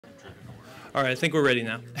All right, I think we're ready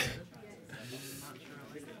now.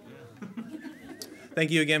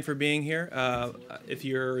 Thank you again for being here. If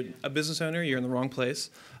you're a business owner, you're in the wrong place.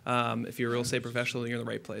 If you're a real estate professional, you're in the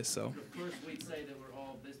right place. So. Of course, we'd say that we're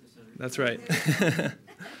all business owners. That's right.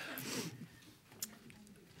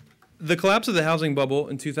 The collapse of the housing bubble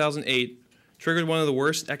in 2008 triggered one of the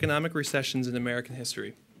worst economic recessions in American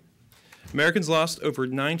history. Americans lost over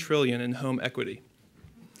 $9 trillion in home equity.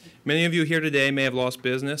 Many of you here today may have lost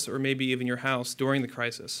business or maybe even your house during the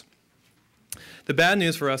crisis. The bad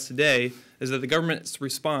news for us today is that the government's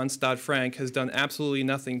response, Dodd-Frank, has done absolutely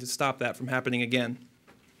nothing to stop that from happening again.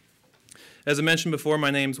 As I mentioned before,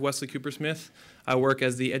 my name is Wesley Coopersmith. I work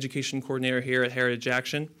as the education coordinator here at Heritage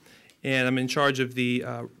Action, and I'm in charge of the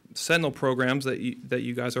Sentinel programs that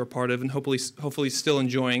you guys are a part of and hopefully still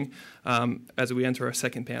enjoying as we enter our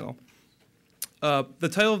second panel. The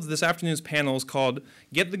title of this afternoon's panel is called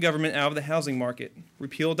Get the Government Out of the Housing Market,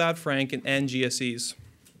 Repeal Dodd-Frank and End GSEs.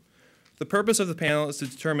 The purpose of the panel is to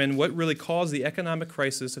determine what really caused the economic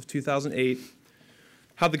crisis of 2008,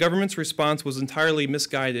 how the government's response was entirely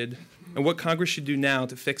misguided, and what Congress should do now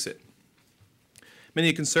to fix it.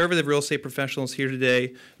 Many conservative real estate professionals here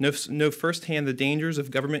today know firsthand the dangers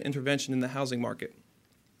of government intervention in the housing market.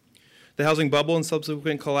 The housing bubble and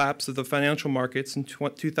subsequent collapse of the financial markets in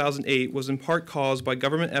 2008 was in part caused by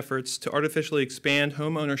government efforts to artificially expand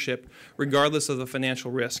home ownership regardless of the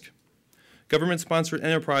financial risk. Government-sponsored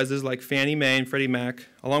enterprises like Fannie Mae and Freddie Mac,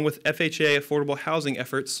 along with FHA affordable housing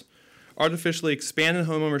efforts, artificially expanded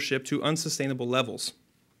home ownership to unsustainable levels.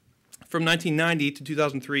 From 1990 to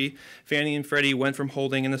 2003, Fannie and Freddie went from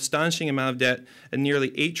holding an astonishing amount of debt at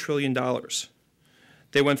nearly $8 trillion.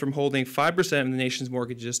 They went from holding 5% of the nation's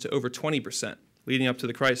mortgages to over 20%, leading up to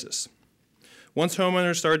the crisis. Once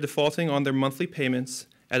homeowners started defaulting on their monthly payments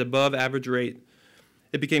at above average rate,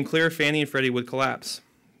 it became clear Fannie and Freddie would collapse.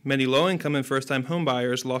 Many low-income and first-time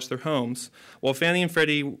homebuyers lost their homes, while Fannie and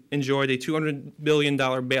Freddie enjoyed a $200 billion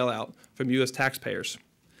bailout from U.S. taxpayers.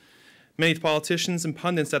 Many politicians and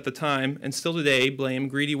pundits at the time, and still today, blame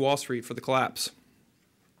greedy Wall Street for the collapse.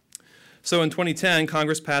 So in 2010,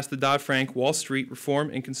 Congress passed the Dodd-Frank Wall Street Reform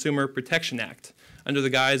and Consumer Protection Act under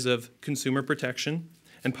the guise of consumer protection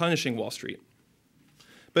and punishing Wall Street.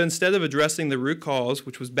 But instead of addressing the root cause,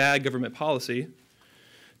 which was bad government policy,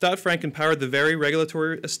 Dodd-Frank empowered the very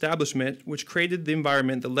regulatory establishment which created the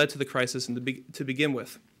environment that led to the crisis to begin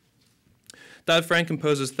with. Dodd-Frank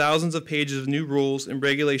imposes thousands of pages of new rules and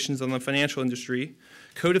regulations on the financial industry,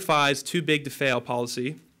 codifies too big to fail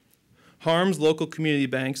policy, harms local community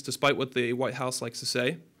banks, despite what the White House likes to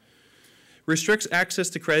say, restricts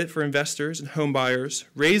access to credit for investors and home buyers,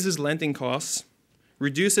 raises lending costs,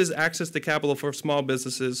 reduces access to capital for small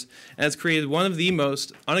businesses, and has created one of the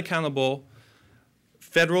most unaccountable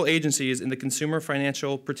federal agencies in the Consumer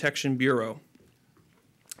Financial Protection Bureau.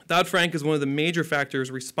 Dodd-Frank is one of the major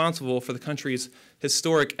factors responsible for the country's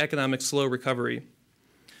historic economic slow recovery.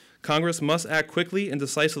 Congress must act quickly and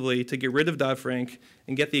decisively to get rid of Dodd-Frank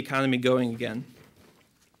and get the economy going again.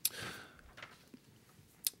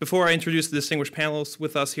 Before I introduce the distinguished panelists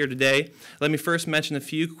with us here today, let me first mention a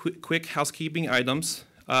few quick housekeeping items.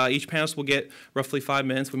 Each panelist will get roughly 5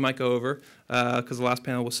 minutes. We might go over because the last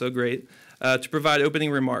panel was so great. To provide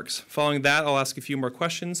opening remarks. Following that, I'll ask a few more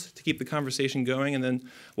questions to keep the conversation going, and then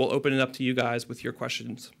we'll open it up to you guys with your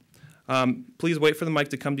questions. Please wait for the mic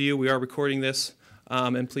to come to you. We are recording this,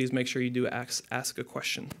 and please make sure you do ask a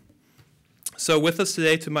question. So with us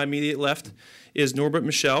today to my immediate left is Norbert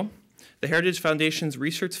Michel, the Heritage Foundation's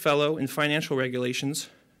Research Fellow in Financial Regulations.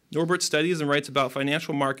 Norbert studies and writes about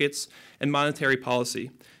financial markets and monetary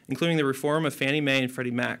policy, including the reform of Fannie Mae and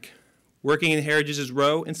Freddie Mac. Working in Heritage's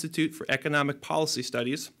Rowe Institute for Economic Policy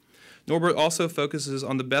Studies, Norbert also focuses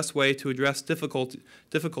on the best way to address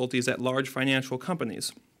difficulties at large financial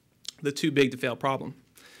companies, the too big to fail problem.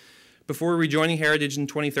 Before rejoining Heritage in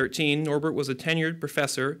 2013, Norbert was a tenured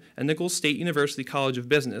professor at Nicholls State University College of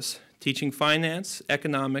Business, teaching finance,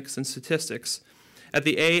 economics, and statistics at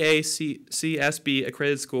the AACSB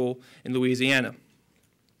accredited school in Louisiana.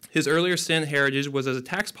 His earlier stint at Heritage was as a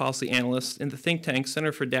tax policy analyst in the think tank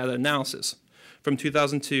Center for Data Analysis from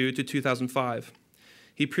 2002 to 2005.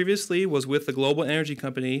 He previously was with the global energy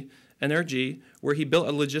company Energy, where he built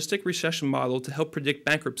a logistic recession model to help predict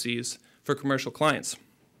bankruptcies for commercial clients.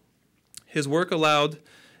 His work allowed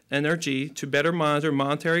Energy to better monitor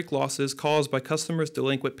monetary losses caused by customers'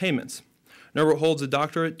 delinquent payments. Norbert holds a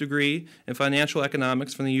doctorate degree in financial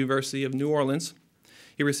economics from the University of New Orleans.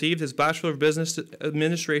 He received his Bachelor of Business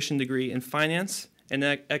Administration degree in finance and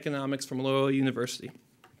economics from Loyola University.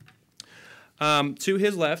 To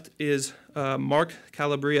his left is Mark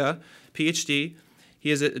Calabria, Ph.D. He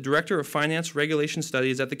is a Director of Finance Regulation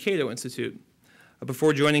Studies at the Cato Institute.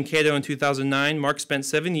 Before joining Cato in 2009, Mark spent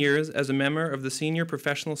 7 years as a member of the senior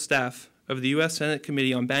professional staff of the U.S. Senate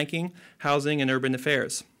Committee on Banking, Housing, and Urban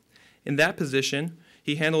Affairs. In that position,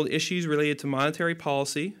 he handled issues related to monetary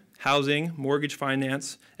policy, housing, mortgage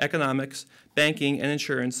finance, economics, banking, and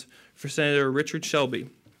insurance for Senator Richard Shelby.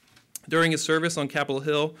 During his service on Capitol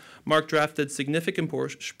Hill, Mark drafted significant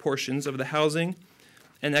portions of the Housing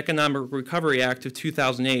and Economic Recovery Act of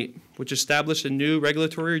 2008, which established a new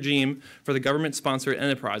regulatory regime for the government-sponsored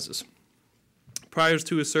enterprises. Prior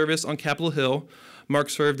to his service on Capitol Hill,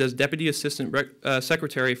 Mark served as Deputy Assistant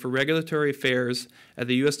Secretary for Regulatory Affairs at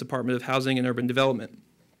the U.S. Department of Housing and Urban Development,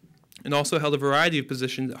 and also held a variety of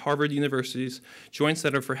positions at Harvard University's Joint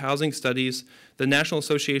Center for Housing Studies, the National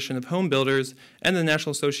Association of Home Builders, and the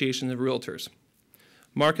National Association of Realtors.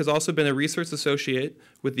 Mark has also been a research associate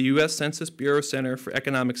with the U.S. Census Bureau Center for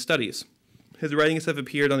Economic Studies. His writings have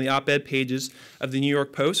appeared on the op-ed pages of the New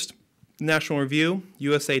York Post, National Review,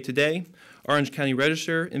 USA Today, Orange County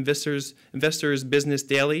Register, Investors Business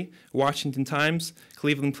Daily, Washington Times,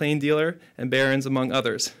 Cleveland Plain Dealer, and Barron's, among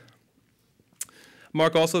others.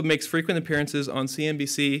 Mark also makes frequent appearances on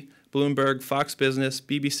CNBC, Bloomberg, Fox Business,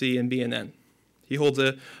 BBC, and BNN. He holds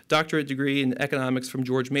a doctorate degree in economics from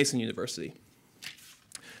George Mason University.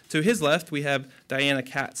 To his left, we have Diane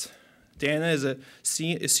Katz. Diana is a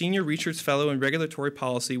senior research fellow in regulatory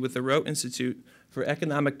policy with the Roe Institute for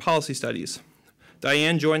Economic Policy Studies.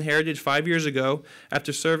 Diane joined Heritage 5 years ago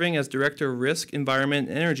after serving as Director of Risk, Environment,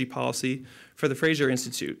 and Energy Policy for the Fraser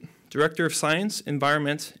Institute, Director of Science,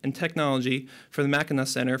 Environment, and Technology for the Mackinac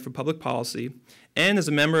Center for Public Policy, and as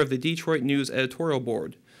a member of the Detroit News editorial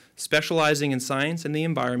board, specializing in science and the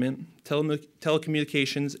environment,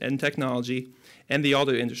 telecommunications and technology, and the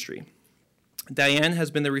auto industry. Diane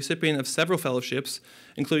has been the recipient of several fellowships,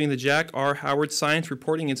 including the Jack R. Howard Science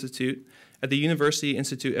Reporting Institute at the University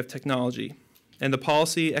Institute of Technology and the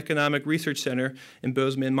Policy Economic Research Center in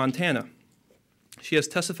Bozeman, Montana. She has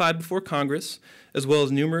testified before Congress, as well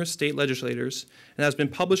as numerous state legislators, and has been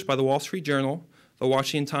published by the Wall Street Journal, the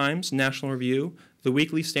Washington Times, National Review, the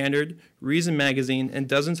Weekly Standard, Reason Magazine, and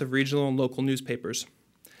dozens of regional and local newspapers.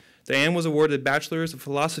 Diane was awarded a Bachelor's of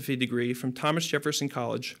Philosophy degree from Thomas Jefferson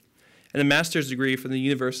College and a master's degree from the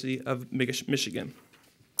University of Michigan.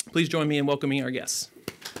 Please join me in welcoming our guests.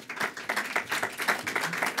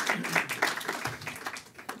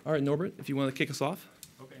 All right, Norbert, if you want to kick us off.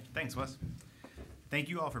 Okay, thanks, Wes. Thank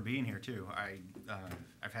you all for being here, too.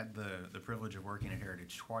 I've had the privilege of working at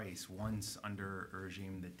Heritage twice, once under a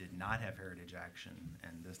regime that did not have Heritage Action,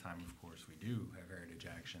 and this time, of course, we do have Heritage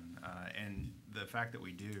Action. And the fact that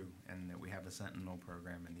we do, and that we have a Sentinel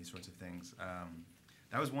program and these sorts of things,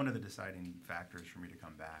 that was one of the deciding factors for me to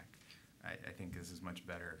come back. I think this is much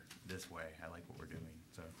better this way. I like what we're doing,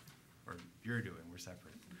 so, or you're doing, we're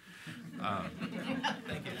separate.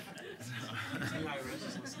 Thank you.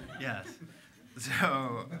 Yes.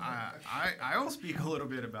 So I will speak a little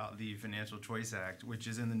bit about the Financial Choice Act, which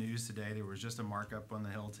is in the news today. There was just a markup on the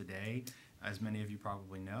Hill today, as many of you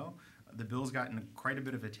probably know. The bill's gotten quite a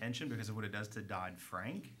bit of attention because of what it does to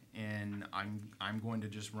Dodd-Frank, and I'm going to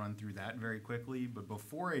just run through that very quickly. But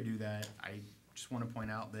before I do that, I just want to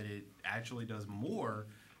point out that it actually does more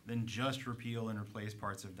than just repeal and replace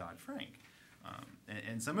parts of Dodd-Frank.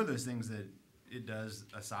 And some of those things that it does,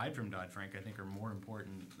 aside from Dodd-Frank, I think are more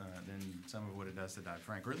important than some of what it does to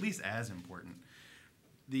Dodd-Frank, or at least as important.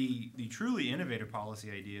 The truly innovative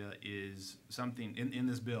policy idea is something, in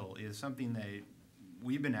this bill, is something that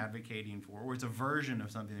we've been advocating for, or it's a version of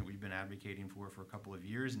something that we've been advocating for a couple of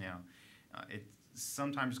years now. It's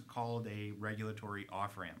sometimes called a regulatory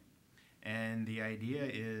off-ramp. And the idea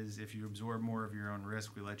is if you absorb more of your own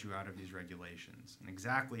risk, we let you out of these regulations. And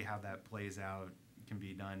exactly how that plays out can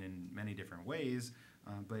be done in many different ways.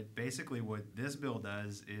 But basically what this bill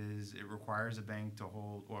does is it requires a bank to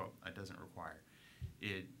hold, well, it doesn't require.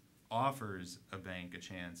 It offers a bank a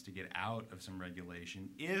chance to get out of some regulation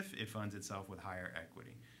if it funds itself with higher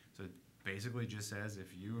equity. So it basically just says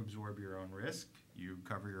if you absorb your own risk, you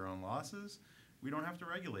cover your own losses, we don't have to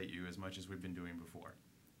regulate you as much as we've been doing before.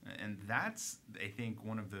 And that's, I think,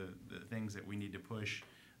 one of the things that we need to push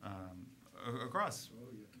across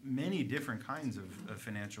many different kinds of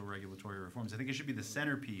financial regulatory reforms. I think it should be the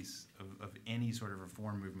centerpiece of any sort of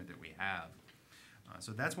reform movement that we have.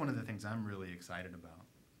 So that's one of the things I'm really excited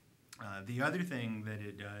about. The other thing that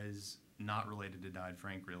it does, not related to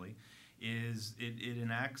Dodd-Frank really, is it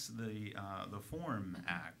enacts the FORM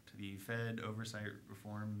Act, the Fed Oversight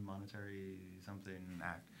Reform Monetary something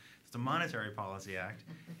Act. It's a monetary policy act,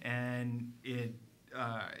 and it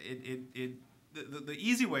the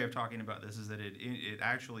easy way of talking about this is that it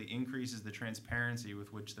actually increases the transparency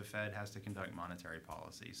with which the Fed has to conduct monetary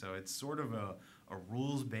policy. So it's sort of a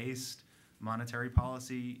rules-based monetary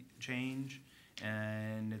policy change,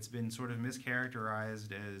 and it's been sort of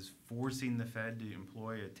mischaracterized as forcing the Fed to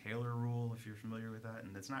employ a Taylor rule, if you're familiar with that,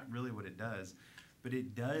 and that's not really what it does. But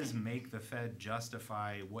it does make the Fed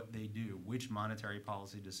justify what they do, which monetary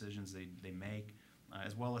policy decisions they make,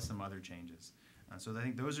 as well as some other changes. So I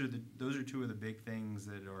think those are two of the big things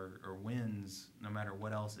that are wins, no matter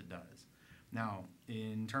what else it does. Now,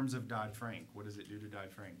 in terms of Dodd-Frank, what does it do to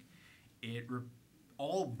Dodd-Frank? It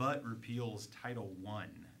all but repeals Title I.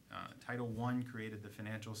 Title I created the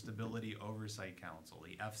Financial Stability Oversight Council,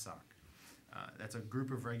 the FSOC. That's a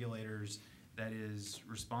group of regulators that is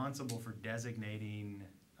responsible for designating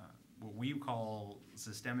what we call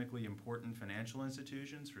systemically important financial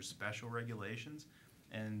institutions for special regulations.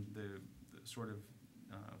 And the sort of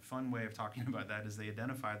fun way of talking about that is they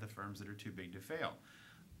identify the firms that are too big to fail.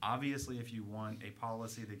 Obviously, if you want a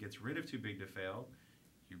policy that gets rid of too big to fail,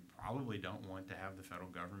 you probably don't want to have the federal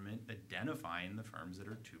government identifying the firms that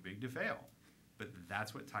are too big to fail. But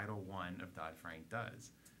that's what Title I of Dodd-Frank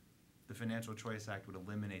does. The Financial Choice Act would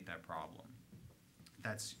eliminate that problem.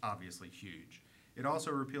 That's obviously huge. It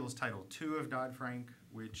also repeals Title II of Dodd-Frank,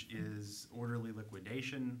 which is orderly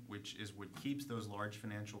liquidation, which is what keeps those large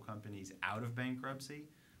financial companies out of bankruptcy,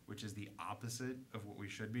 which is the opposite of what we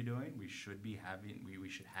should be doing. We should be having, we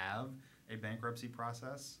should have a bankruptcy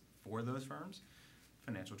process for those firms.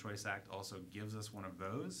 Financial Choice Act also gives us one of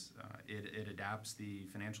those. It adapts the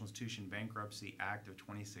Financial Institution Bankruptcy Act of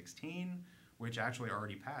 2016, which actually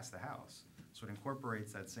already passed the House. So it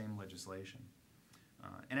incorporates that same legislation.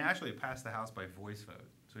 And actually it passed the House by voice vote.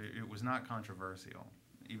 So it was not controversial,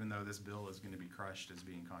 even though this bill is going to be crushed as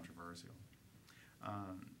being controversial.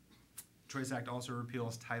 Choice Act also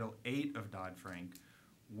repeals Title VIII of Dodd-Frank,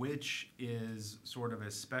 which is sort of a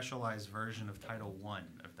specialized version of Title I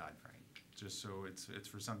of Dodd-Frank. Just so it's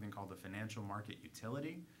for something called the Financial Market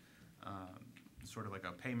Utility, sort of like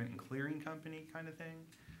a payment and clearing company kind of thing,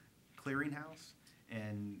 clearinghouse.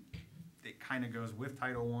 And it kind of goes with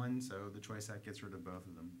Title I, so the Choice Act gets rid of both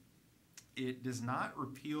of them. It does not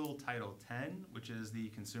repeal Title X, which is the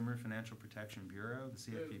Consumer Financial Protection Bureau, the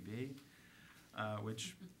CFPB,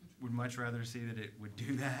 which would much rather see that it would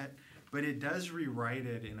do that. But it does rewrite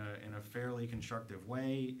it in a fairly constructive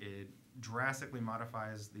way. It drastically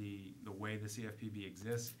modifies the way the CFPB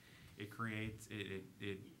exists. It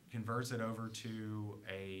converts it over to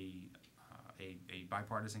a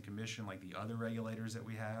bipartisan commission like the other regulators that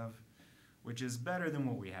we have, which is better than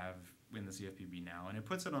what we have in the CFPB now. And it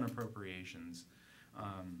puts it on appropriations,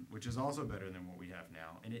 which is also better than what we have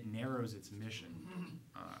now. And it narrows its mission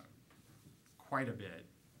quite a bit.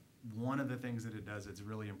 One of the things that it does that's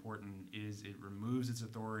really important is it removes its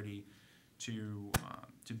authority to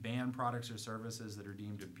ban products or services that are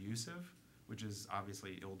deemed abusive, which is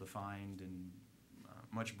obviously ill-defined and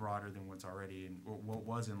much broader than what's already what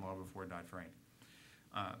was in law before Dodd-Frank.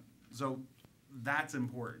 So that's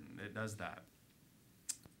important. It does that.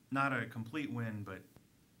 Not a complete win, but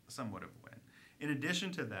somewhat of a win. In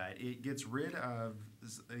addition to that, it gets rid of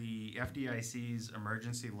the FDIC's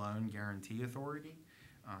emergency loan guarantee authority.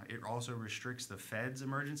 It also restricts the Fed's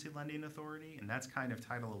emergency lending authority, and that's kind of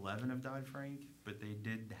Title XI of Dodd-Frank, but they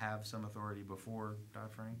did have some authority before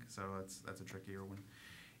Dodd-Frank, so that's a trickier one.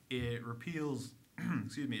 It repeals,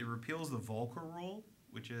 it repeals the Volcker Rule,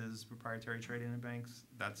 which is proprietary trading in banks.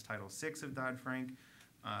 That's Title VI of Dodd-Frank.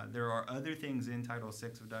 There are other things in Title VI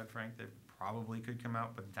of Dodd-Frank that probably could come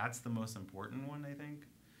out, but that's the most important one, I think.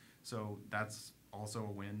 So that's also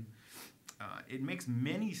a win. It makes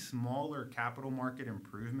many smaller capital market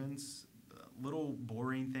improvements, little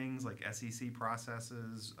boring things like SEC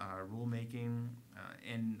processes, rulemaking,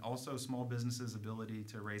 and also small businesses' ability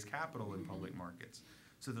to raise capital in public markets.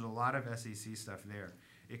 So there's a lot of SEC stuff there.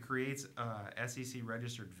 It creates a SEC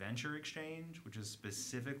registered venture exchange, which is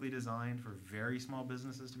specifically designed for very small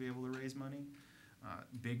businesses to be able to raise money.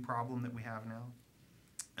 Big problem that we have now.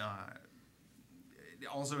 It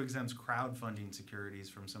also exempts crowdfunding securities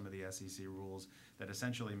from some of the SEC rules that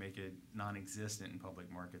essentially make it non-existent in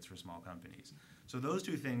public markets for small companies. So those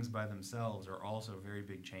two things by themselves are also very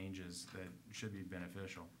big changes that should be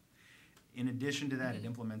beneficial. In addition to that, it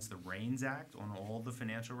implements the REINS Act on all the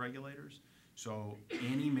financial regulators. So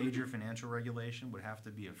any major financial regulation would have to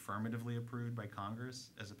be affirmatively approved by Congress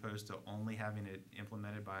as opposed to only having it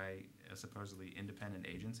implemented by a supposedly independent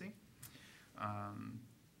agency.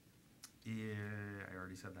 Yeah, I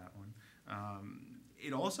already said that one.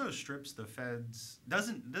 It also strips the Fed's,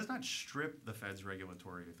 does not strip the Fed's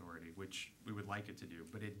regulatory authority, which we would like it to do,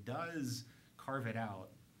 but it does carve it out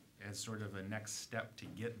as sort of a next step to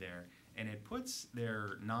get there, and it puts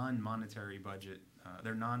their non-monetary budget,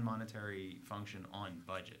 their non-monetary function on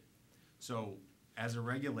budget. So as a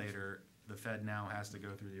regulator, the Fed now has to go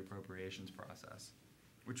through the appropriations process,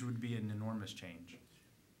 which would be an enormous change.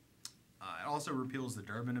 It also repeals the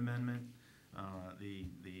Durbin Amendment, the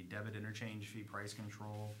debit interchange fee price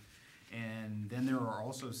control, and then there are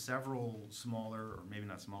also several smaller, or maybe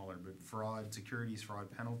not smaller, but securities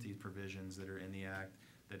fraud penalties provisions that are in the Act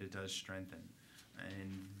that it does strengthen.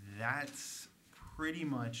 And that's pretty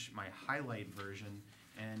much my highlight version.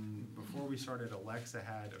 And before we started, Alexa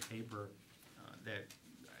had a paper that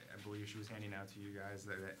I believe she was handing out to you guys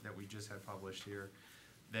that we just had published here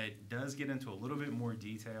that does get into a little bit more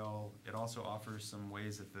detail. It also offers some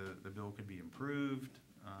ways that the bill could be improved.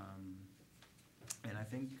 And I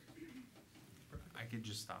think I could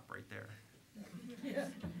just stop right there. Yeah.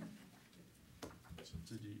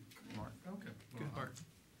 Mark? Okay. Good, Mark.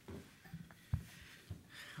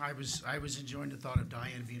 I was enjoying the thought of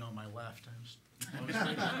Diane being on my left.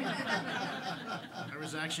 I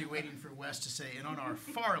was actually waiting for Wes to say, and on our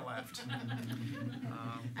far left.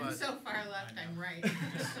 I'm so far left, I'm right.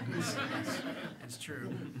 It's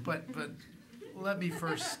true. But let me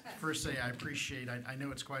first say I appreciate, I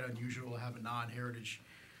know it's quite unusual to have a non-heritage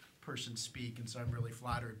person speak, and so I'm really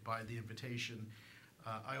flattered by the invitation.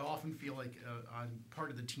 I often feel like I'm part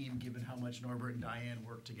of the team, given how much Norbert and Diane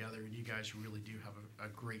work together, and you guys really do have a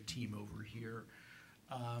great team over here.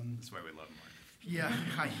 That's why we love Mark. Yeah,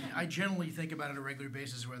 I generally think about it on a regular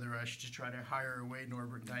basis whether I should just try to hire away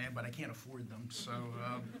Norbert and Diane, but I can't afford them, so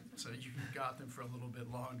you got them for a little bit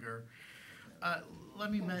longer.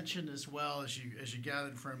 Let me mention as well, as you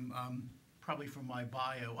gathered from probably from my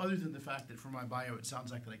bio, other than the fact that from my bio it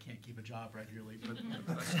sounds like that I can't keep a job regularly, but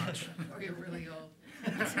that's not true. Or you're really old.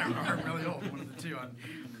 I'm really old, one of the two. I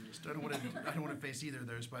don't want to face either of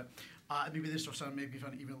those, but maybe this will sound maybe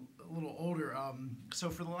even a little older. So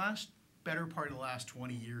for the better part of the last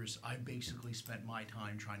 20 years, I basically spent my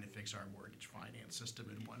time trying to fix our mortgage finance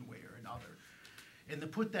system in one way or another. And to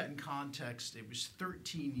put that in context, it was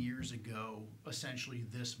 13 years ago, essentially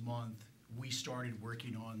this month, we started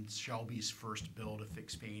working on Shelby's first bill to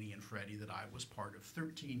fix Fannie and Freddie that I was part of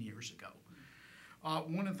 13 years ago.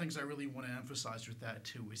 One of the things I really want to emphasize with that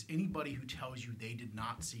too is anybody who tells you they did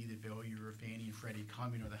not see the failure of Fannie and Freddie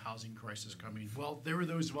coming or the housing crisis coming, well, there were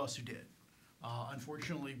those of us who did.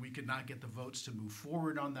 Unfortunately, we could not get the votes to move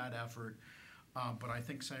forward on that effort, but I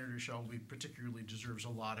think Senator Shelby particularly deserves a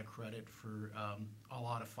lot of credit for a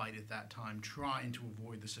lot of fight at that time trying to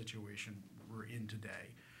avoid the situation we're in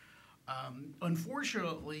today.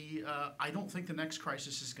 Unfortunately, I don't think the next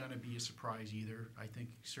crisis is going to be a surprise either. I think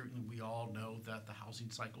certainly we all know that the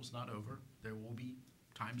housing cycle's not over. There will be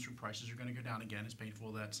times when prices are going to go down again, as painful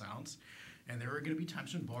as that sounds. And there are going to be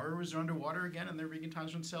times when borrowers are underwater again, and there are going to be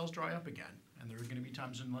times when sales dry up again. And there are going to be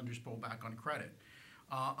times when lenders pull back on credit.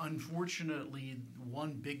 Unfortunately,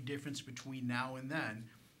 one big difference between now and then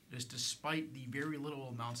is despite the very little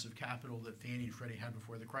amounts of capital that Fannie and Freddie had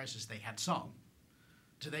before the crisis, they had some.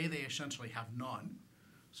 Today, they essentially have none.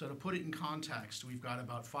 So to put it in context, we've got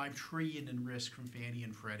about $5 trillion in risk from Fannie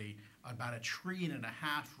and Freddie, about $1.5 trillion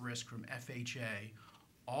risk from FHA.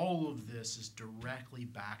 All of this is directly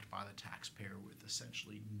backed by the taxpayer with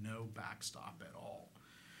essentially no backstop at all.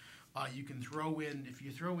 You can throw in, if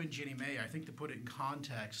you throw in Ginnie Mae, I think to put it in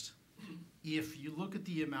context, if you look at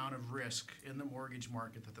the amount of risk in the mortgage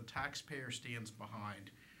market that the taxpayer stands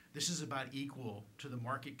behind, this is about equal to the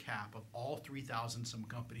market cap of all 3,000 some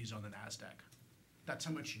companies on the NASDAQ. That's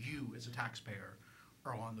how much you, as a taxpayer,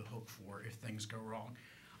 are on the hook for if things go wrong.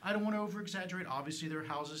 I don't want to over-exaggerate. Obviously, there are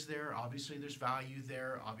houses there. Obviously, there's value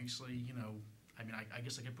there. Obviously, you know, I mean, I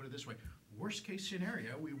guess I could put it this way. Worst case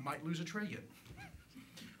scenario, we might lose $1 trillion.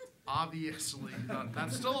 Obviously,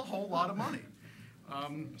 that's still a whole lot of money.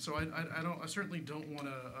 So I certainly don't want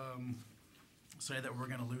to say that we're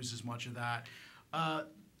going to lose as much of that.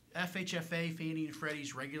 FHFA, Fannie and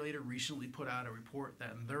Freddie's regulator, recently put out a report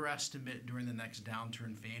that in their estimate during the next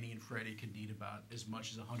downturn, Fannie and Freddie could need about as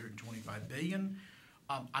much as $125 billion.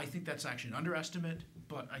 I think that's actually an underestimate,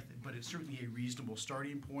 but it's certainly a reasonable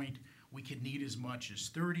starting point. We could need as much as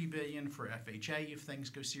 $30 billion for FHA if things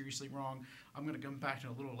go seriously wrong. I'm going to come back to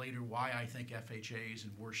a little later why I think FHA is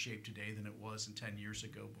in worse shape today than it was in 10 years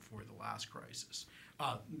ago before the last crisis.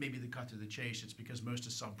 Maybe the cut to the chase, it's because most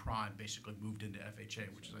of subprime basically moved into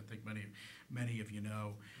FHA, which is I think many of you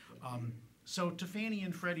know. So to Fannie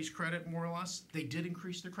and Freddie's credit, more or less, they did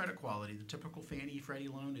increase their credit quality. The typical Fannie-Freddie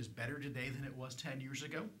loan is better today than it was 10 years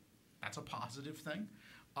ago. That's a positive thing.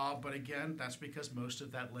 But again, that's because most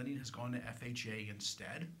of that lending has gone to FHA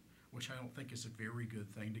instead. which I don't think is a very good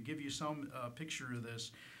thing. To give you some picture of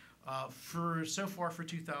this, so far for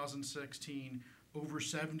 2016, over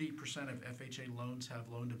 70% of FHA loans have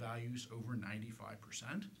loan-to-values over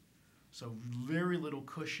 95%. So very little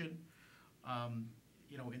cushion.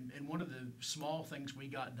 You know, and one of the small things we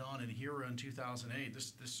got done in HERA in 2008,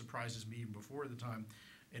 this surprises me even before the time,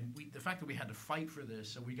 and the fact that we had to fight for this,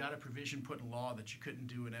 so we got a provision put in law that you couldn't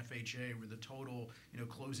do an FHA where the total, you know,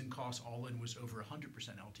 closing costs all in was over 100%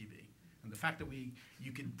 LTV. And the fact that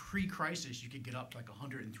you could pre-crisis, you could get up to like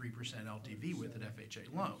 103% LTV with an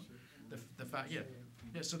FHA loan. The fact,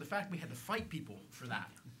 so the fact we had to fight people for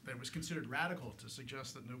that it was considered radical to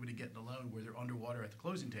suggest that nobody getting a loan where they're underwater at the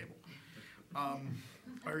closing table.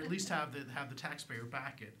 Or at least have the taxpayer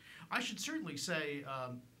back it. I should certainly say,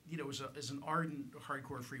 you know, as an ardent,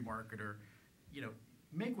 hardcore free marketer, you know,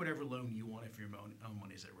 make whatever loan you want if your own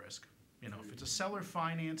money's at risk. You know, if it's a seller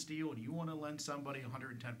finance deal and you want to lend somebody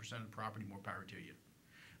 110% of the property, more power to you.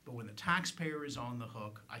 But when the taxpayer is on the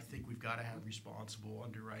hook, I think we've got to have responsible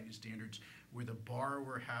underwriting standards where the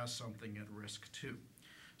borrower has something at risk too.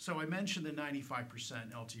 So I mentioned the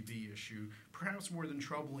 95% LTV issue. Perhaps more than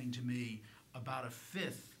troubling to me, about a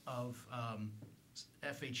fifth of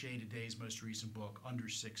FHA Today's most recent book under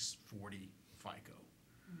 640 FICO.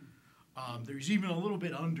 There's even a little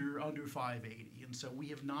bit under 580, and so we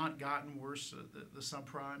have not gotten worse. The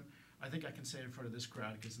subprime. I think I can say it in front of this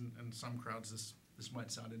crowd because in some crowds this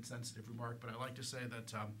might sound insensitive remark, but I like to say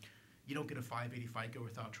that you don't get a 580 FICO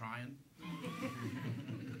without trying.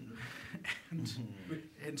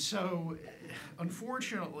 And so,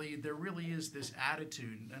 unfortunately, there really is this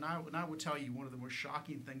attitude, and I would tell you one of the most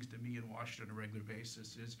shocking things to me in Washington on a regular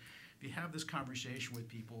basis is if you have this conversation with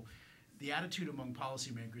people, the attitude among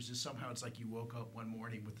policymakers is somehow it's like you woke up one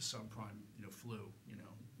morning with the subprime, you know, flu. You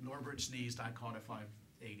know, Norbert sneezed, I caught a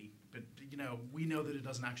 580, but you know, we know that it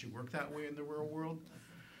doesn't actually work that way in the real world.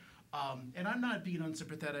 And I'm not being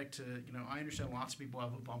unsympathetic to, you know, I understand lots of people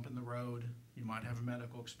have a bump in the road. You might have a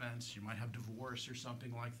medical expense. You might have divorce or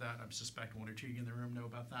something like that. I suspect one or two of you in the room know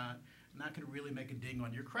about that. And that could really make a ding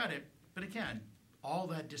on your credit. But again, all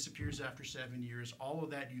that disappears after 7 years. All of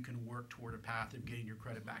that you can work toward a path of getting your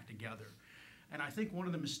credit back together. And I think one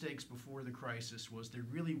of the mistakes before the crisis was there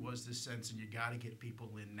really was this sense that you got to get people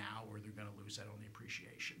in now or they're going to lose out on the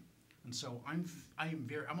appreciation. And so I'm a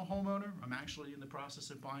homeowner. I'm actually in the process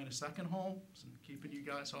of buying a second home, so I'm keeping you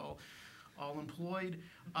guys all employed.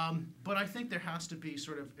 But I think there has to be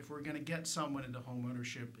sort of, if we're going to get someone into home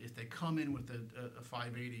ownership, if they come in with a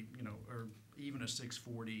 580, you know, or even a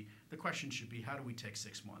 640, the question should be, how do we take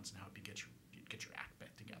 6 months and help you get your act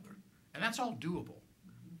back together? And that's all doable.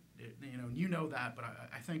 You know that, but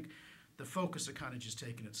I think the focus of kind of just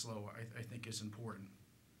taking it slow, I think is important.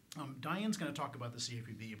 Diane's going to talk about the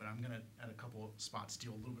CFPB, but I'm going to, at a couple of spots,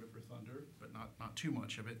 steal a little bit of her thunder, but not too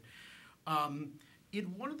much of it.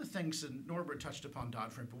 One of the things, and Norbert touched upon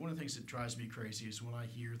Dodd-Frank, but one of the things that drives me crazy is when I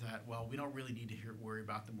hear that, well, we don't really need to worry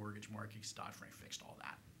about the mortgage market because Dodd-Frank fixed all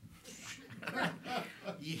that.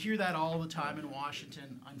 You hear that all the time in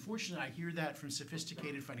Washington. Unfortunately, I hear that from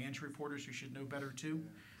sophisticated financial reporters who should know better too.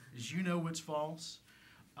 As you know, it's false.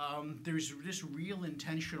 There's this real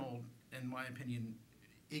intentional, in my opinion,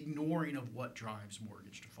 ignoring of what drives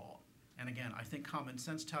mortgage default. And again, I think common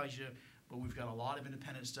sense tells you, but we've got a lot of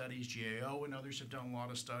independent studies. GAO and others have done a lot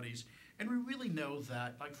of studies, and we really know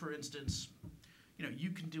that, like for instance, you know,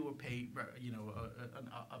 you can do a pay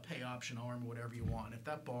option arm, whatever you want. If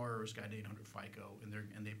that borrower's got 800 FICO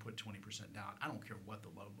and they put 20% down, I don't care what the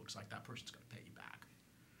loan looks like, that person's going to pay you back.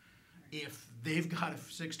 If they've got a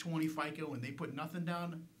 620 FICO and they put nothing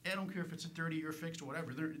down, I don't care if it's a 30-year fixed or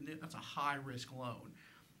whatever, that's a high-risk loan.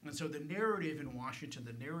 And so the narrative in Washington,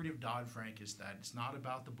 the narrative Dodd-Frank is that it's not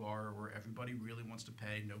about the borrower. Everybody really wants to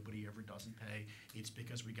pay. Nobody ever doesn't pay. It's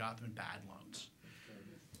because we got them in bad loans.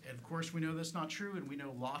 And of course, we know that's not true, and we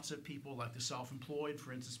know lots of people like the self-employed,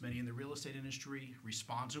 for instance, many in the real estate industry,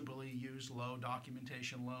 responsibly use low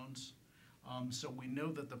documentation loans. So we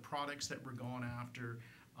know that the products that we're going after,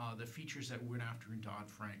 the features that we went after in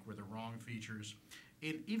Dodd-Frank were the wrong features.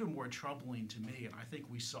 And even more troubling to me, and I think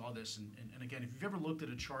we saw this, and again, if you've ever looked at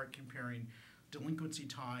a chart comparing delinquency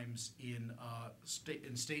times in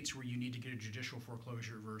states where you need to get a judicial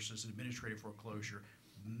foreclosure versus an administrative foreclosure,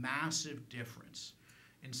 massive difference.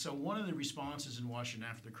 And so one of the responses in Washington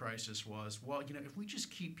after the crisis was, well, you know, if we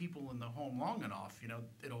just keep people in the home long enough, you know,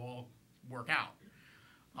 it'll all work out.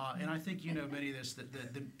 And I think you know many of this, that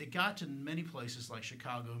it got to many places like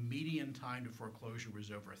Chicago, median time to foreclosure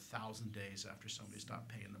was over 1,000 days after somebody stopped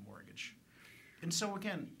paying the mortgage. And so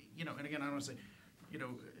again, you know, and again, I want to say, you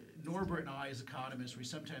know, Norbert and I, as economists, we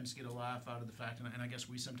sometimes get a laugh out of the fact, and I guess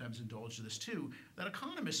we sometimes indulge this too, that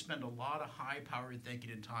economists spend a lot of high-powered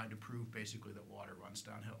thinking and time to prove basically that water runs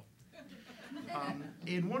downhill.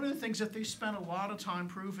 And one of the things that they spend a lot of time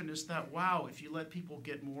proving is that, wow, if you let people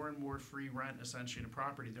get more and more free rent essentially in a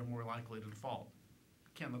property, they're more likely to default.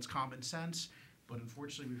 Again, that's common sense, but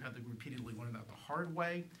unfortunately we've had to repeatedly learn that the hard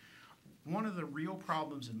way. One of the real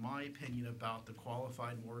problems, in my opinion, about the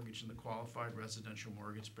qualified mortgage and the qualified residential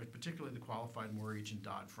mortgage, but particularly the qualified mortgage in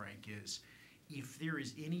Dodd-Frank, is if there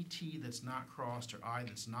is any T that's not crossed or I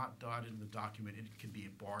that's not dotted in the document, it can be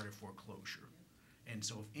a bar to foreclosure. And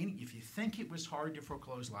so if you think it was hard to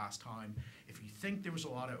foreclose last time, if you think there was a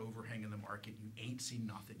lot of overhang in the market, you ain't seen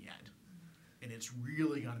nothing yet. And it's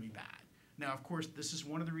really going to be bad. Now, of course, this is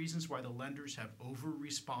one of the reasons why the lenders have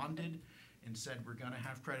over-responded and said we're going to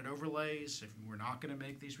have credit overlays, if we're not going to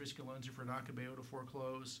make these risky loans, if we're not going to be able to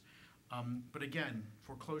foreclose. But again,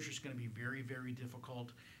 foreclosure is going to be very, very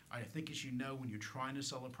difficult. I think, as you know, when you're trying to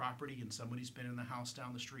sell a property and somebody's been in the house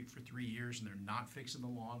down the street for 3 years and they're not fixing the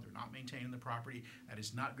lawn, they're not maintaining the property, that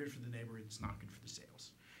is not good for the neighborhood, it's not good for the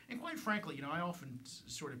sales. And quite frankly, you know, I often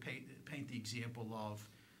sort of paint the example of,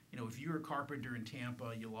 you know, if you're a carpenter in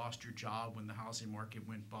Tampa, you lost your job when the housing market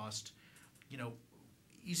went bust, you know,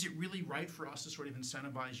 is it really right for us to sort of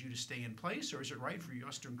incentivize you to stay in place, or is it right for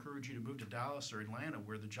us to encourage you to move to Dallas or Atlanta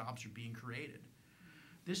where the jobs are being created?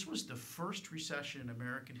 This was the first recession in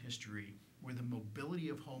American history where the mobility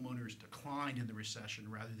of homeowners declined in the recession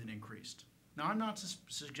rather than increased. Now, I'm not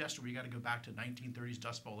suggesting we got to go back to 1930s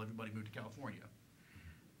Dust Bowl, everybody moved to California.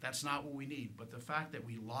 That's not what we need. But the fact that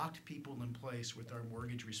we locked people in place with our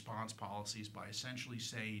mortgage response policies by essentially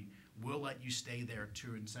saying, we'll let you stay there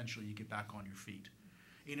to essentially you get back on your feet.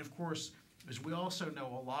 And of course, as we also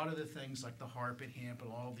know, a lot of the things like the HARP and HAMP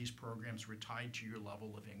and all of these programs were tied to your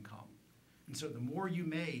level of income. And so the more you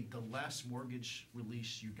made, the less mortgage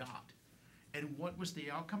release you got. And what was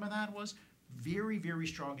the outcome of that was very, very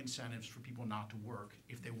strong incentives for people not to work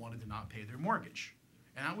if they wanted to not pay their mortgage.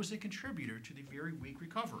 And that was a contributor to the very weak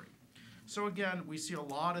recovery. So again, we see a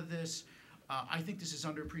lot of this. I think this is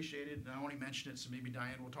underappreciated, and I only mentioned it, so maybe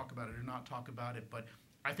Diane will talk about it or not talk about it, but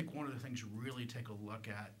I think one of the things to really take a look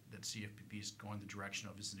at that CFPB is going the direction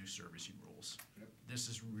of is the new servicing rules. Yep. This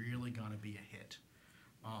is really going to be a hit.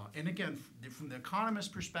 And again, from the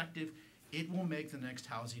economist perspective, it will make the next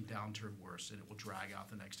housing downturn worse, and it will drag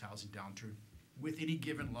out the next housing downturn with any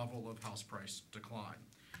given level of house price decline.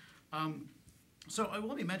 So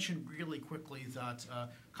let me mention really quickly that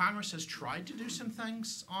Congress has tried to do some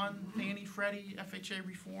things on Fannie Freddie FHA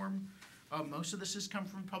reform. Most of this has come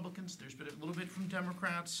from Republicans. There's been a little bit from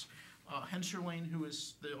Democrats. Hensarling, who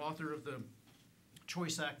is the author of the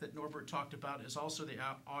Choice Act that Norbert talked about, is also the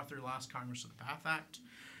author last Congress of the PATH Act.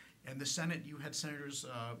 And the Senate, you had senators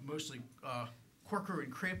mostly Corker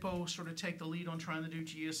and Crapo sort of take the lead on trying to do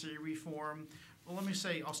GSE reform. Well, let me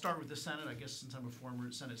say, I'll start with the Senate. I guess since I'm a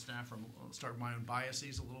former Senate staffer, I'll start with my own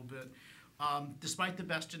biases a little bit. Despite the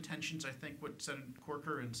best intentions, I think what Senator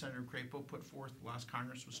Corker and Senator Crapo put forth last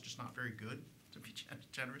Congress was just not very good, to be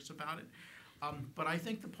generous about it. But I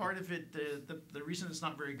think the part of it, the reason it's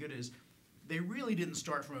not very good is they really didn't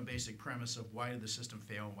start from a basic premise of why did the system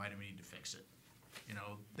fail and why do we need to fix it. You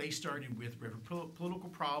know, they started with we have a political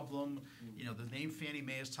problem. You know, the name Fannie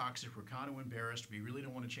Mae is toxic. We're kind of embarrassed. We really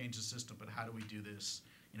don't want to change the system, but how do we do this,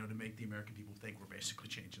 you know, to make the American people think we're basically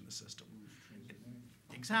changing the system?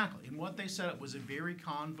 Exactly. And what they set up was a very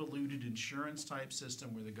convoluted insurance type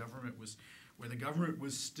system where the government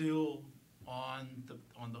was still on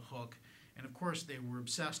the hook. And of course they were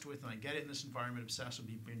obsessed with, and I get it in this environment, obsessed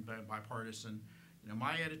with being bipartisan. You know,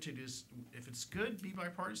 my attitude is if it's good, be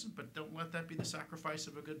bipartisan, but don't let that be the sacrifice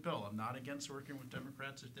of a good bill. I'm not against working with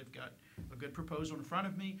Democrats if they've got a good proposal in front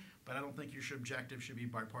of me, but I don't think your objective should be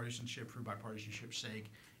bipartisanship for bipartisanship's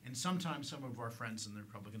sake. And sometimes some of our friends on the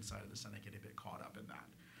Republican side of the Senate get a bit caught up in that.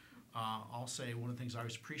 I'll say one of the things I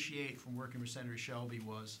always appreciate from working with Senator Shelby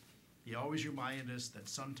was he always reminded us that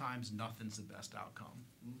sometimes nothing's the best outcome.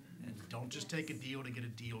 And don't just take a deal to get a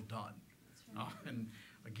deal done. And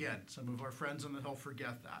again, some of our friends on the Hill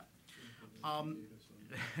forget that.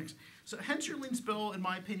 So Hensarling's bill, in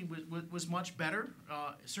my opinion, was much better.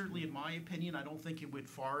 Certainly, in my opinion, I don't think it went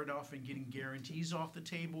far enough in getting guarantees off the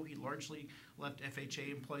table. He largely left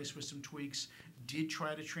FHA in place with some tweaks, did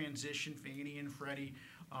try to transition Fannie and Freddie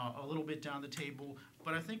a little bit down the table.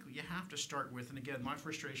 But I think you have to start with, and again, my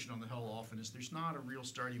frustration on the Hill often is there's not a real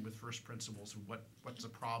starting with first principles of what's the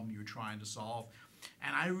problem you're trying to solve.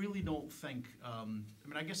 And I really don't think, I mean,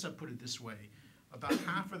 I guess I'd put it this way. About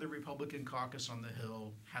half of the Republican caucus on the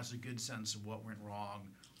Hill has a good sense of what went wrong.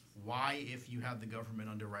 why, if you have the government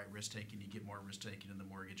underwrite risk-taking, you get more risk-taking in the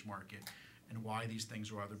mortgage market, and why these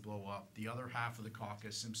things will either blow up. The other half of the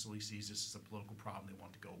caucus simply sees this as a political problem they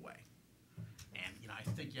want to go away. And I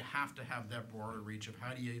think you have to have that broader reach of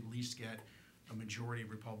how do you at least get a majority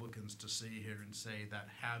of Republicans to sit here and say that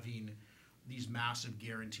having these massive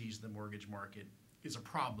guarantees in the mortgage market is a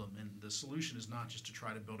problem, and the solution is not just to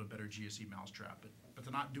try to build a better GSE mousetrap, but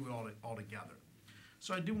to not do it all together.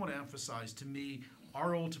 So I do want to emphasize, to me,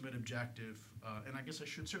 our ultimate objective, and I guess I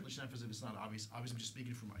should certainly emphasize if it's not obvious. Obviously, I'm just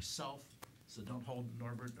speaking for myself, so don't hold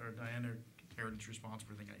Norbert or Diane or Heritage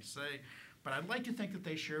responsible for anything I say. But I'd like to think that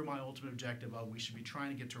they share my ultimate objective of we should be trying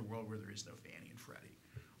to get to a world where there is no Fannie and Freddie,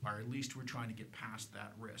 or at least we're trying to get past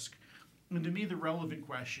that risk. And to me, the relevant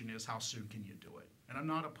question is how soon can you do it? And I'm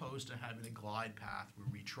not opposed to having a glide path where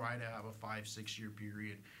we try to have a 5-6 year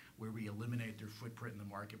period where we eliminate their footprint in the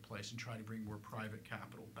marketplace and try to bring more private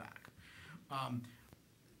capital back.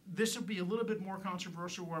 This will be a little bit more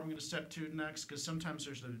controversial where I'm going to step to next, because sometimes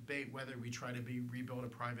there's a debate whether we try to rebuild a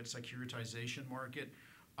private securitization market.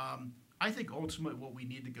 I think ultimately what we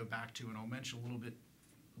need to go back to, and I'll mention a little bit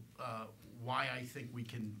why I think we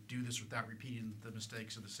can do this without repeating the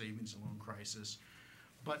mistakes of the savings and loan crisis.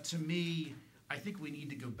 But to me, I think we need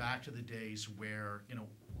to go back to the days where,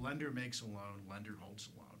 lender makes a loan, lender holds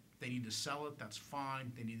a loan. They need to sell it, that's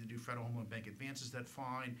fine. They need to do Federal Home Loan Bank advances, that's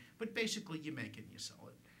fine. But basically, you make it and you sell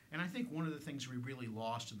it. And I think one of the things we really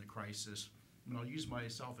lost in the crisis, and I'll use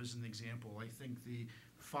myself as an example, I think the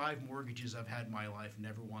 5 mortgages I've had in my life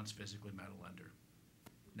never once physically met a lender.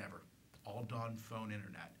 Never. All done phone,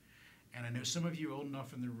 internet. And I know some of you are old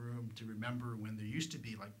enough in the room to remember when there used to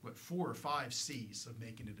be 4 or 5 C's of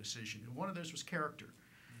making a decision. And one of those was character.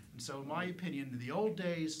 And so in my opinion, in the old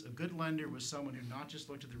days, a good lender was someone who not just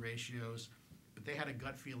looked at the ratios, but they had a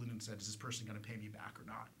gut feeling and said, is this person going to pay me back or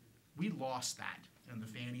not? We lost that in the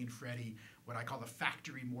Fannie and Freddie, what I call the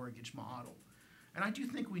factory mortgage model. And I do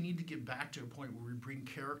think we need to get back to a point where we bring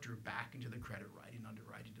character back into the credit writing,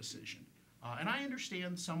 underwriting decision. And I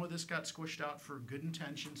understand some of this got squished out for good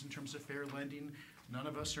intentions in terms of fair lending. None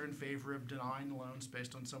of us are in favor of denying loans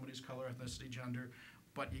based on somebody's color, ethnicity, gender.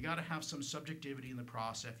 But you got to have some subjectivity in the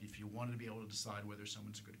process if you want to be able to decide whether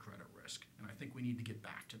someone's a good credit risk. And I think we need to get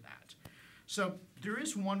back to that. So there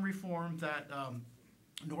is one reform that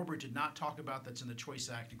Norbert did not talk about that's in the Choice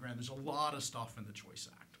Act. And granted, there's a lot of stuff in the Choice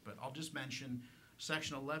Act. But I'll just mention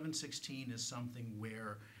Section 1116 is something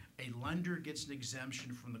where a lender gets an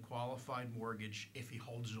exemption from the qualified mortgage if he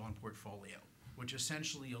holds it on portfolio, which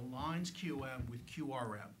essentially aligns QM with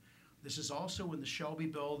QRM. This is also in the Shelby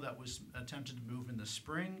bill that was attempted to move in the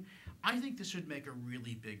spring. I think this would make a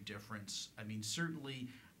really big difference. I mean, certainly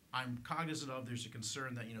I'm cognizant of there's a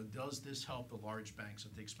concern that, does this help the large banks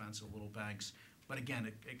at the expense of little banks? But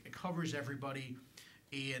again, it covers everybody.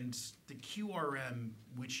 And the QRM,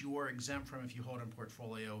 which you are exempt from if you hold on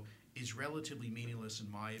portfolio, is relatively meaningless in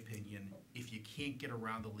my opinion if you can't get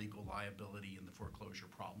around the legal liability and the foreclosure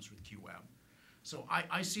problems with QM. So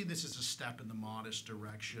I see this as a step in the modest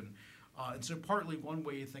direction. And so partly one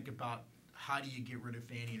way you think about how do you get rid of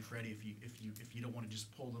Fannie and Freddie if you don't want to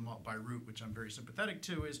just pull them up by root, which I'm very sympathetic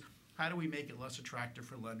to, is how do we make it less attractive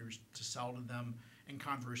for lenders to sell to them? And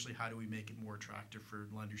conversely, how do we make it more attractive for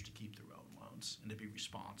lenders to keep their own loans and to be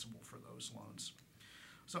responsible for those loans?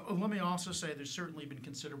 So let me also say there's certainly been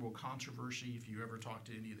considerable controversy. If you ever talk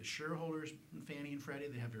to any of the shareholders in Fannie and Freddie,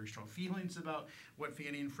 they have very strong feelings about what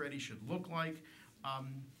Fannie and Freddie should look like.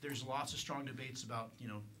 There's lots of strong debates about,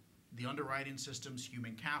 the underwriting systems,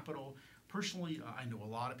 human capital. Personally, I know a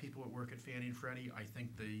lot of people that work at Fannie and Freddie. I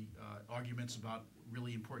think the arguments about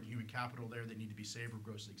really important human capital there that need to be saved are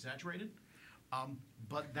grossly exaggerated.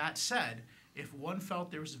 But that said, if one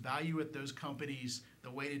felt there was value at those companies,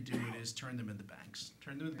 the way to do it is turn them into banks.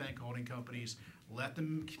 Turn them into bank holding companies, let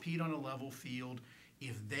them compete on a level field.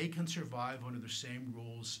 If they can survive under the same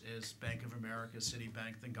rules as Bank of America,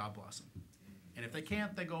 Citibank, then God bless them. And if they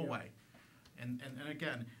can't, they go away. And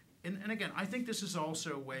again, I think this is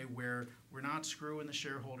also a way where we're not screwing the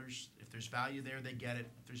shareholders. If there's value there, they get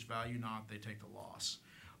it. If there's value not, they take the loss.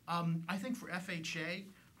 I think for FHA,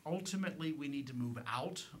 ultimately, we need to move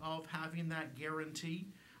out of having that guarantee.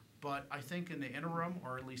 But I think in the interim,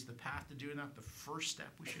 or at least the path to doing that, the first step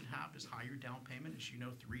we should have is higher down payment, as you know,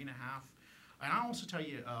 3.5. And I'll also tell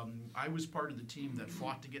you, I was part of the team that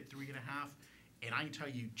fought to get 3.5. And I can tell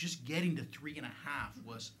you, just getting to 3.5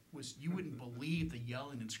 was you wouldn't believe the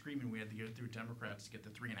yelling and screaming we had to go through Democrats to get to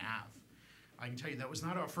 3.5. I can tell you that was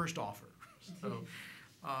not our first offer. So.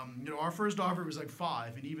 Our first offer was like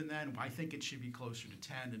 5, and even then, I think it should be closer to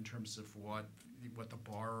 10 in terms of what the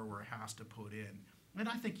borrower has to put in. and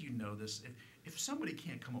I think you know this, if somebody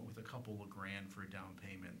can't come up with a couple of grand for a down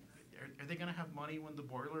payment, are they going to have money when the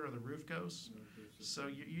boiler or the roof goes? So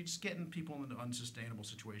you're just getting people into unsustainable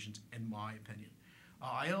situations, in my opinion.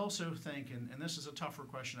 I also think, and this is a tougher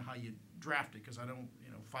question of how you draft it, because I don't,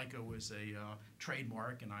 FICO is a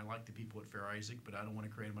trademark, and I like the people at Fair Isaac, but I don't want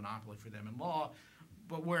to create a monopoly for them in law.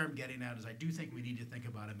 But where I'm getting at is I do think we need to think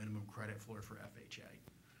about a minimum credit floor for FHA.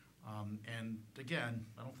 And again,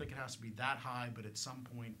 I don't think it has to be that high, but at some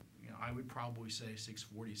point, I would probably say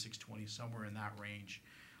 640, 620, somewhere in that range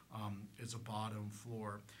is a bottom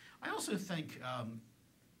floor. I also think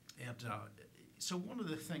so one of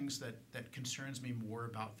the things that concerns me more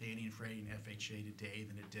about Fannie and Freddie and FHA today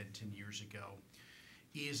than it did 10 years ago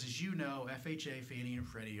is, as you know, FHA, Fannie, and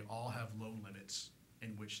Freddie all have loan limits in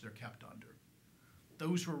which they're kept under.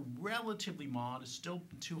 Those were relatively modest, still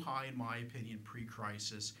too high in my opinion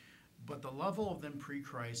pre-crisis, but the level of them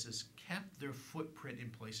pre-crisis kept their footprint in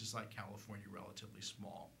places like California relatively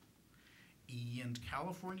small. And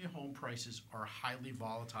California home prices are highly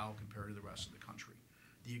volatile compared to the rest of the country.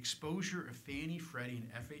 The exposure of Fannie, Freddie,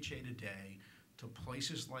 and FHA today to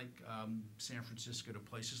places like San Francisco, to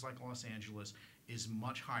places like Los Angeles, is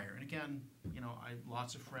much higher. And again, I have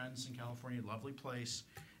lots of friends in California, lovely place,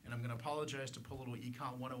 and I'm going to apologize to pull a little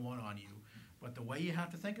Econ 101 on you, but the way you have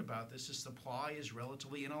to think about this is supply is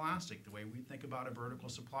relatively inelastic, the way we think about a vertical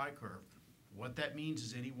supply curve. What that means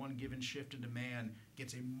is any one given shift in demand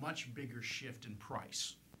gets a much bigger shift in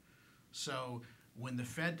price. So when the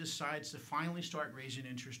Fed decides to finally start raising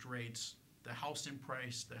interest rates, the house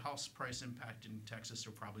price impact in Texas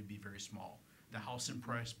will probably be very small. The house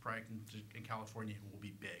price in California will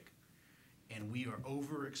be big. And we are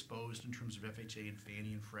overexposed in terms of FHA and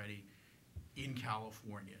Fannie and Freddie in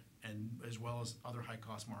California, and as well as other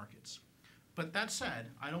high-cost markets. But that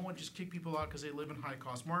said, I don't want to just kick people out because they live in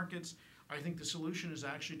high-cost markets. I think the solution is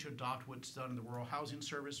actually to adopt what's done in the Rural Housing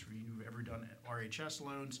Service, for you who've ever done RHS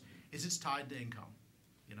loans, is it's tied to income.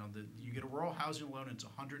 You get a rural housing loan, it's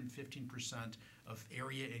 115% of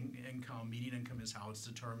area income, median income is how it's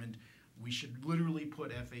determined. We should literally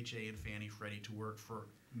put FHA and Fannie Freddie to work for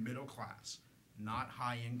middle class, not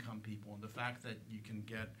high income people. And the fact that you can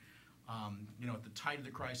get, at the height of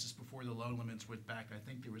the crisis before the loan limits went back, I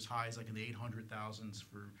think there was highs like in the 800,000s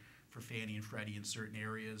for Fannie and Freddie in certain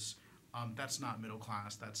areas. That's not middle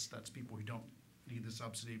class. That's people who don't need the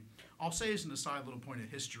subsidy. I'll say as an aside, little point of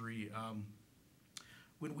history.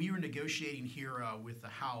 When we were negotiating here with the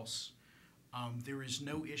House, there is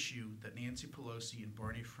no issue that Nancy Pelosi and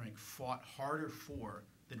Barney Frank fought harder for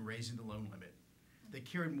than raising the loan limit. They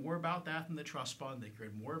cared more about that than the trust fund. They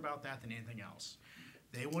cared more about that than anything else.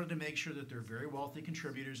 They wanted to make sure that their very wealthy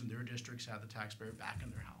contributors in their districts had the taxpayer back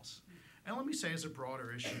in their house. And let me say as a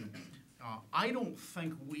broader issue, I don't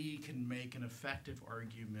think we can make an effective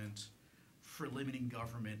argument for limiting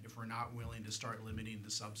government if we're not willing to start limiting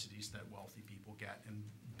the subsidies that wealthy people get, and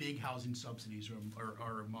big housing subsidies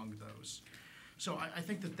are among those. So I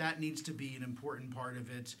think that needs to be an important part of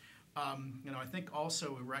it. I think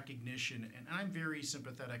also a recognition, and I'm very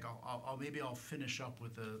sympathetic. I'll finish up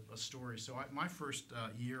with a story. So my first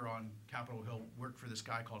year on Capitol Hill worked for this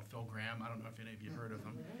guy called Phil Graham. I don't know if any of you heard of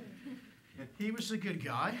him. He was a good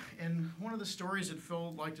guy, and one of the stories that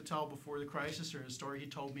Phil liked to tell before the crisis, or a story he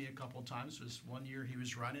told me a couple of times, was one year he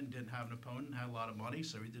was running, didn't have an opponent, had a lot of money,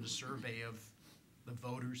 so he did a survey of the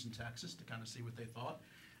voters in Texas to kind of see what they thought,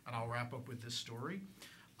 and I'll wrap up with this story.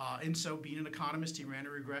 And so being an economist, he ran a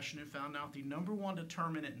regression and found out the number one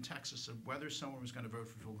determinant in Texas of whether someone was going to vote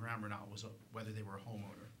for Phil Graham or not was whether they were a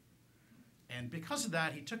homeowner. And because of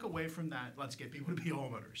that, he took away from that, let's get people to be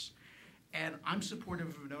homeowners. And I'm supportive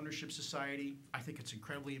of an ownership society. I think it's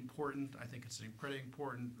incredibly important. I think it's an incredibly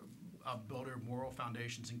important builder of moral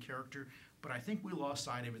foundations and character. But I think we lost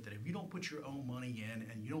sight of it that if you don't put your own money in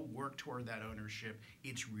and you don't work toward that ownership,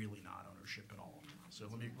 it's really not ownership at all. So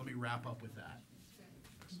let me wrap up with that.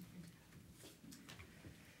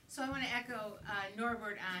 So I want to echo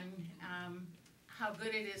Norbert on how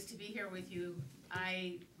good it is to be here with you.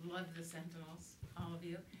 I love the Sentinels, all of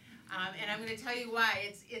you. And I'm going to tell you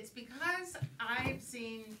why. It's because I've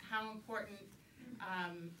seen how important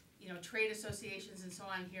trade associations and so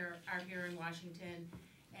on are here in Washington,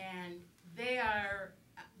 and they are,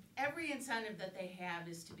 every incentive that they have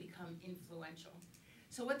is to become influential.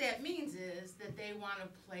 So what that means is that they want to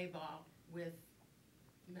play ball with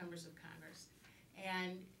members of Congress,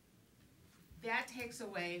 and that takes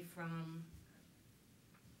away from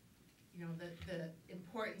the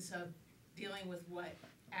importance of dealing with what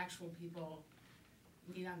actual people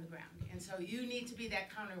need on the ground. And so you need to be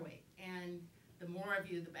that counterweight, and the more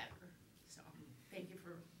of you, the better. So thank you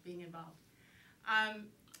for being involved.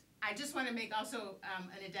 I just want to make also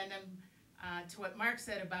an addendum to what Mark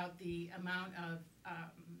said about the amount of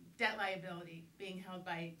debt liability being held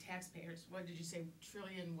by taxpayers. What did you say,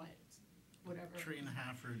 trillion what? Whatever. $1.5 trillion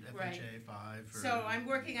for FHA, Right. 5 for. So I'm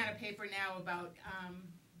working on a paper now about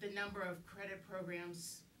the number of credit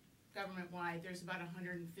programs government-wide. There's about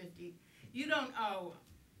 150. You don't owe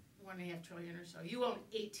 $1.5 trillion or so. You own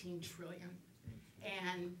 18 trillion.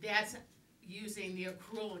 And that's using the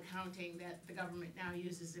accrual accounting that the government now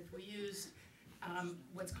uses. If we used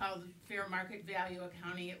what's called fair market value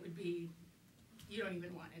accounting, it would be, you don't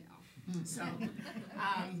even want to know. So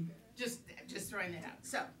just throwing that out.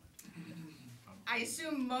 So I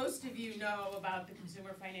assume most of you know about the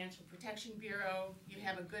Consumer Financial Protection Bureau. You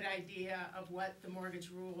have a good idea of what the mortgage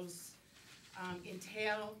rules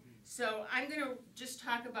entail. So I'm going to just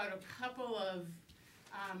talk about a couple of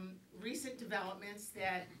recent developments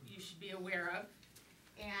that you should be aware of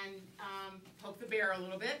and poke the bear a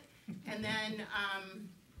little bit, and then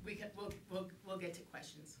we'll get to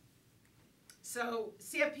questions. So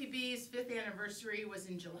CFPB's 5th anniversary was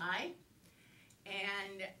in July,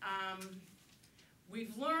 and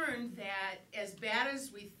we've learned that as bad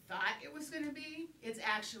as we thought it was going to be, it's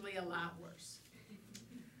actually a lot worse.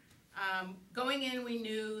 Going in, we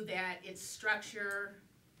knew that its structure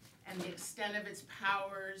and the extent of its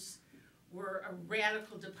powers were a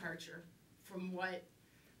radical departure from what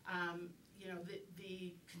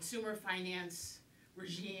the consumer finance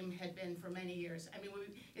regime had been for many years. I mean,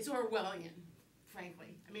 it's Orwellian,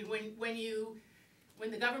 frankly. I mean,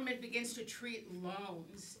 when the government begins to treat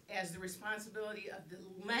loans as the responsibility of the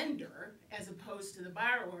lender as opposed to the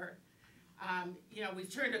borrower, we've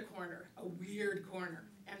turned a corner, a weird corner.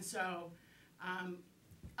 And so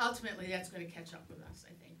ultimately that's going to catch up with us,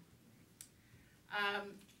 I think.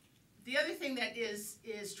 The other thing that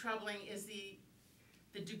is troubling is the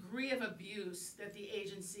degree of abuse that the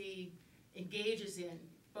agency engages in,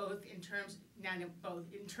 in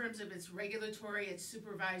terms of its regulatory, its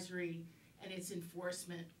supervisory, and its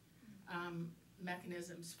enforcement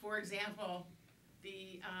mechanisms. For example,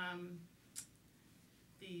 the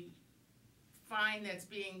fine that's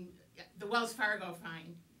the Wells Fargo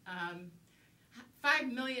fine,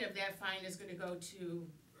 $5 million of that fine is going to go to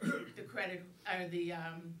the credit, or the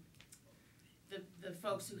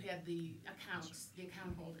folks who had the accounts, the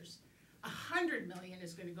account holders. $100 million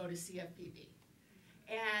is going to go to CFPB.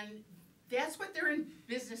 And that's what they're in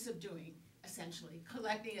business of doing, essentially,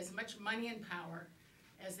 collecting as much money and power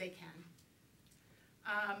as they can.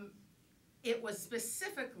 It was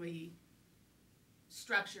specifically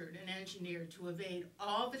structured and engineered to evade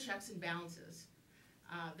all the checks and balances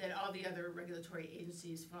that all the other regulatory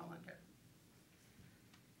agencies fall under.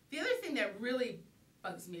 The other thing that really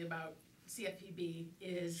bugs me about CFPB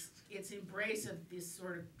is its embrace of this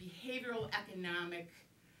sort of behavioral economic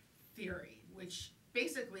theory, which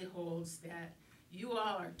basically holds that you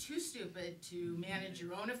all are too stupid to manage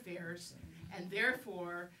your own affairs, and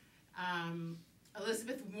therefore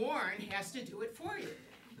Elizabeth Warren has to do it for you,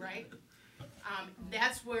 right?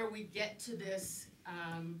 That's where we get to this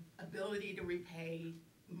ability to repay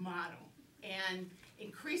model, and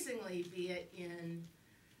increasingly, be it in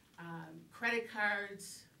credit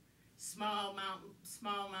cards, small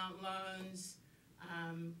amount loans,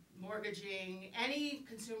 mortgaging, any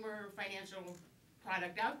consumer financial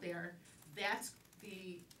product out there, that's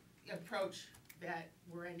the approach that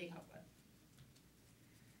we're ending up with.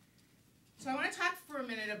 So I want to talk for a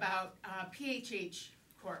minute about PHH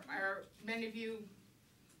Corp. Are many of you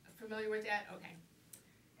familiar with that? Okay.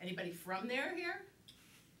 Anybody from there here?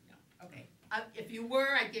 No. Okay. If you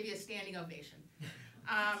were, I'd give you a standing ovation.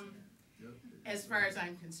 As far as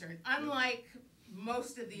I'm concerned, unlike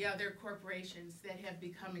most of the other corporations that have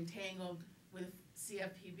become entangled with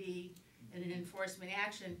CFPB in an enforcement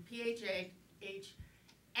action, PHH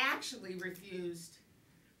actually refused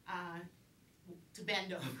to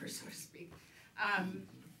bend over, so to speak.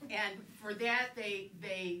 And for that,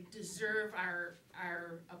 they deserve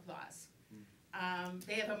our applause.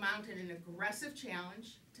 They have mounted an aggressive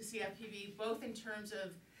challenge to CFPB, both in terms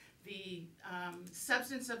of the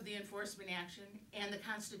substance of the enforcement action and the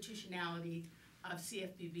constitutionality of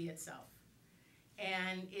CFPB itself.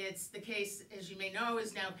 And it's the case, as you may know,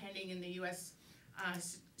 is now pending in the U.S.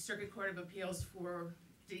 Circuit Court of Appeals for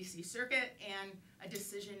D.C. Circuit, and a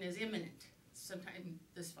decision is imminent sometime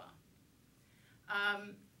this fall.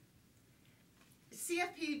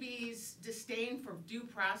 CFPB's disdain for due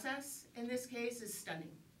process in this case is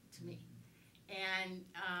stunning to me. And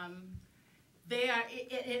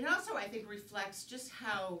it also, I think, reflects just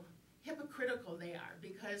how hypocritical they are,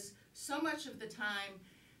 because so much of the time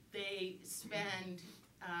they spend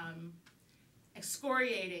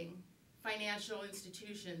excoriating financial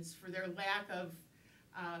institutions for their lack of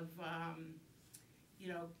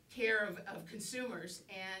care of consumers.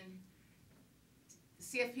 And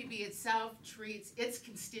CFPB itself treats its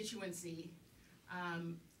constituency,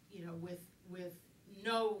 with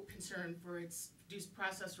no concern for its due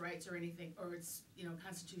process rights or anything, or its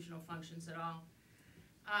constitutional functions at all.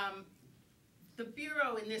 The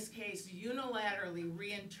Bureau in this case unilaterally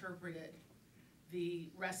reinterpreted the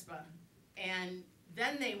RESPA, and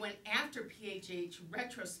then they went after PHH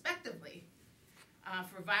retrospectively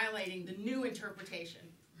for violating the new interpretation.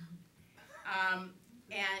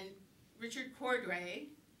 And Richard Cordray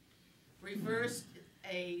reversed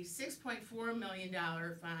a $6.4 million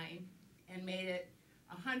fine and made it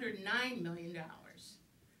 $109 million,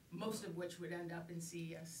 most of which would end up in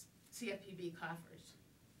CFPB coffers.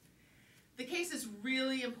 The case is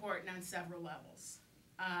really important on several levels.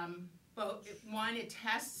 One, it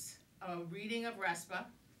tests a reading of RESPA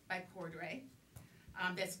by Cordray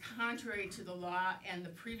that's contrary to the law and the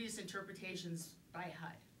previous interpretations by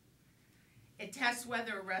HUD. It tests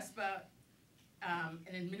whether RESPA,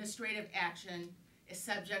 an administrative action, is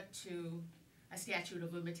subject to a statute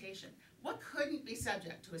of limitation. What couldn't be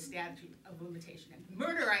subject to a statute of limitation? And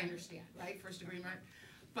murder, I understand, right? First degree murder.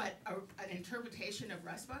 But an interpretation of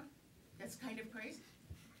RESPA? That's kind of crazy.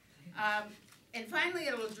 And finally,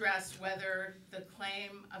 it'll address whether the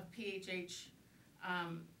claim of PHH,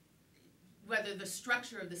 whether the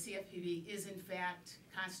structure of the CFPB is in fact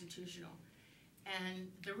constitutional. And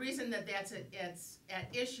the reason that that's at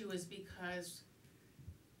issue is because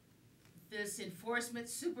this enforcement,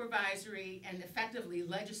 supervisory, and effectively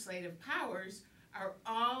legislative powers are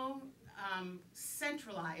all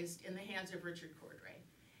centralized in the hands of Richard Cordray.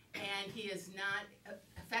 And he is not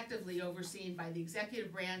effectively overseen by the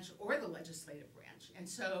executive branch or the legislative branch. And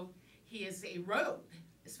so he is a rogue,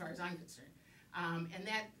 as far as I'm concerned. And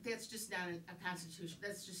that's just not a constitution,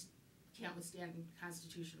 that's just can't withstand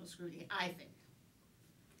constitutional scrutiny, I think.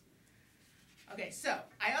 Okay, so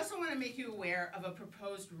I also want to make you aware of a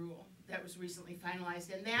proposed rule that was recently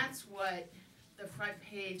finalized, and that's what the front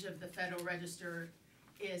page of the Federal Register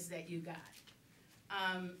is that you got.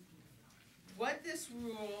 What this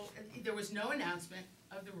rule, there was no announcement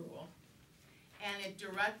of the rule, and it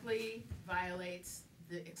directly violates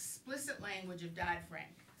the explicit language of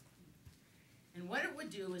Dodd-Frank. And what it would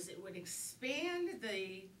do is it would expand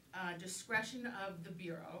the discretion of the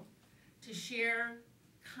Bureau to share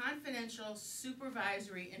confidential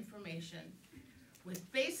supervisory information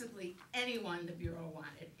with basically anyone the Bureau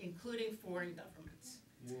wanted, including foreign governments.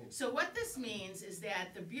 Whoa. So what this means is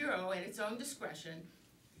that the Bureau, at its own discretion,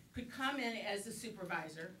 could come in as the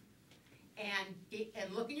supervisor and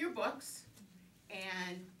look in your books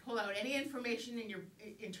and pull out any information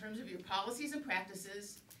in terms of your policies and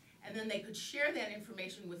practices, and then they could share that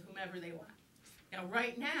information with whomever they want. Now,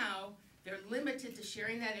 right now, they're limited to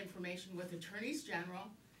sharing that information with attorneys general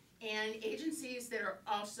and agencies that are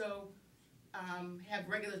also have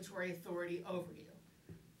regulatory authority over you.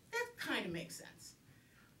 That kind of makes sense.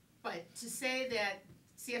 But to say that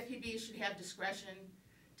CFPB should have discretion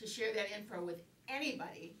to share that info with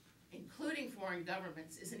anybody, including foreign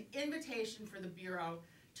governments, is an invitation for the Bureau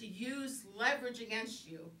to use leverage against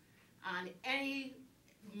you on any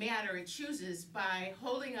matter it chooses by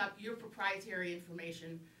holding up your proprietary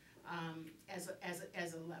information as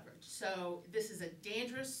a leverage. So this is a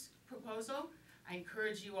dangerous proposal. I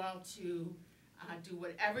encourage you all to do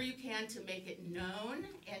whatever you can to make it known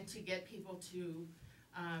and to get people to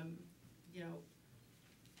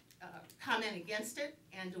comment against it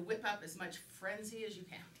and to whip up as much frenzy as you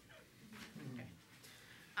can. Okay.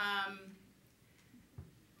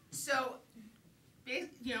 So, we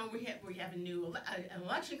have a new an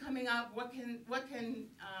election coming up. What can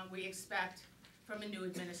we expect from a new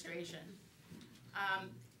administration?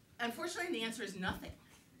 Unfortunately, the answer is nothing,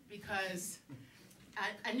 because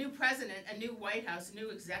a new president, a new White House, a new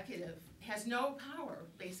executive has no power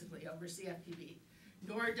basically over CFPB,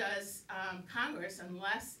 nor does Congress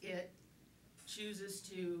unless it chooses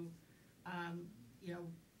to,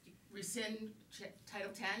 rescind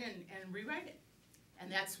Title 10 and rewrite it,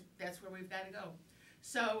 and that's where we've got to go.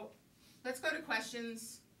 So let's go to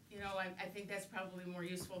questions. I think that's probably more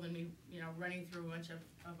useful than me, running through a bunch of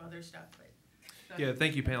other stuff. But yeah,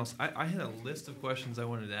 thank you, panelists. I had a list of questions I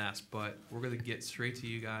wanted to ask, but we're going to get straight to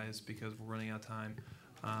you guys because we're running out of time.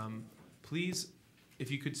 Please, if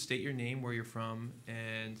you could state your name, where you're from,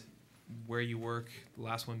 and where you work, the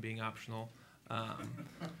last one being optional.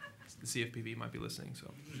 The CFPB might be listening,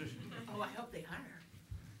 so. Oh, I hope they hire.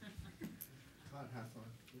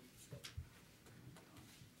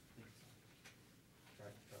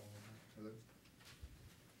 Hello.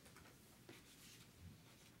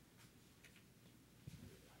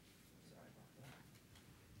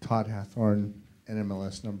 Todd Hathorn,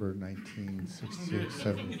 NMLS number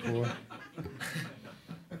 196674,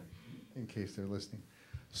 in case they're listening.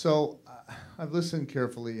 So I've listened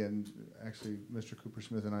carefully, and actually Mr.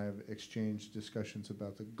 Coopersmith and I have exchanged discussions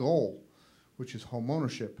about the goal, which is home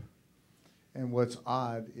ownership. And what's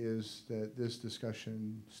odd is that this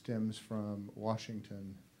discussion stems from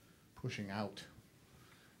Washington pushing out.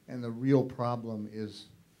 And the real problem is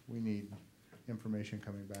we need information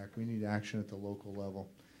coming back. We need action at the local level.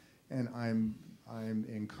 And I'm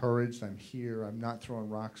encouraged. I'm here. I'm not throwing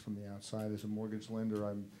rocks from the outside. As a mortgage lender,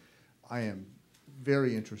 I am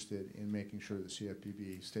very interested in making sure that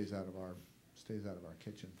CFPB stays out of our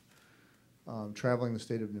kitchen. Traveling the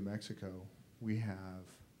state of New Mexico, we have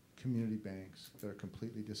community banks that are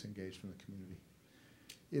completely disengaged from the community.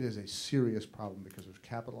 It is a serious problem because there's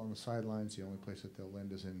capital on the sidelines. The only place that they'll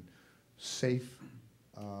lend is in safe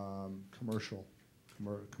commercial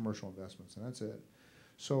investments, and that's it.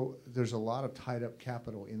 So there's a lot of tied up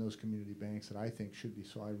capital in those community banks that I think should be.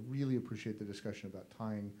 So I really appreciate the discussion about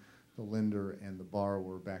tying the lender and the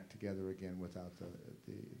borrower back together again without the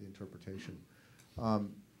interpretation.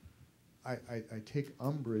 I take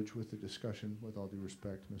umbrage with the discussion, with all due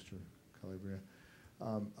respect, Mr. Calabria,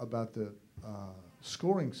 about the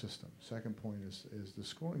scoring system. Second point is the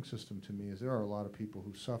scoring system to me is there are a lot of people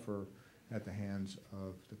who suffer at the hands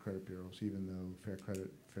of the credit bureaus, even though Fair Credit,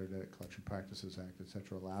 Fair Debt Collection Practices Act, et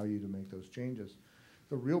cetera, allow you to make those changes.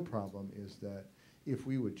 The real problem is that if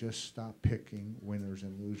we would just stop picking winners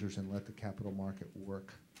and losers and let the capital market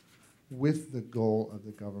work, with the goal of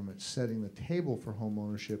the government setting the table for home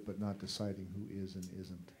ownership but not deciding who is and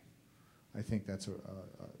isn't. I think that's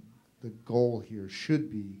the goal here should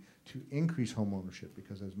be to increase home ownership,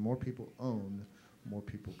 because as more people own, more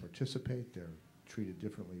people participate. They're treated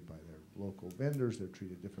differently by their local vendors. They're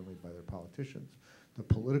treated differently by their politicians. The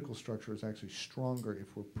political structure is actually stronger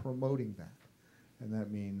if we're promoting that. And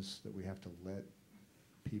that means that we have to let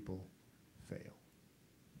people fail.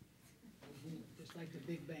 Just like the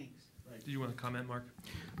big banks. Did you want to comment, Mark?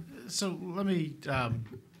 So let me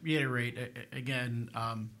reiterate again,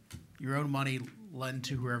 your own money, lend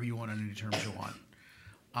to whoever you want on any terms you want.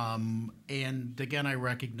 And again, I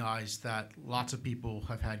recognize that lots of people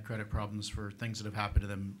have had credit problems for things that have happened to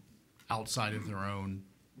them outside of their own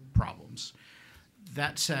problems.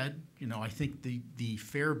 That said, I think the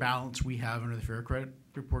fair balance we have under the Fair Credit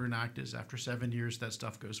Reporting Act is after 7 years, that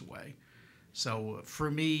stuff goes away. So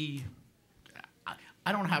for me,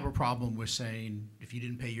 I don't have a problem with saying if you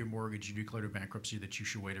didn't pay your mortgage, you declared a bankruptcy, that you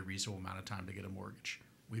should wait a reasonable amount of time to get a mortgage.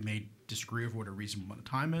 We may disagree of what a reasonable amount of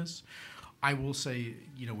time is. I will say,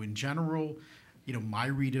 in general, my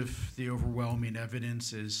read of the overwhelming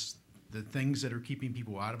evidence is the things that are keeping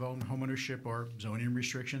people out of home ownership are zoning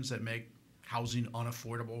restrictions that make housing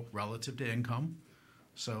unaffordable relative to income.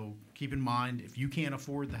 So keep in mind, if you can't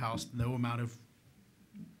afford the house, no amount of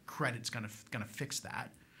credit's gonna fix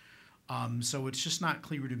that. So it's just not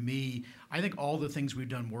clear to me. I think all the things we've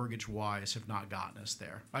done mortgage-wise have not gotten us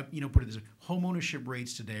there. Put it this way, home ownership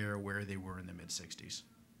rates today are where they were in the mid-'60s.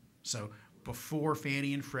 So before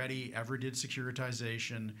Fannie and Freddie ever did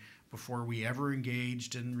securitization, before we ever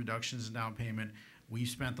engaged in reductions in down payment, we've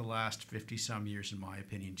spent the last 50-some years, in my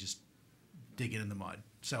opinion, just digging in the mud.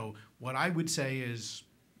 So what I would say is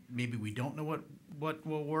maybe we don't know what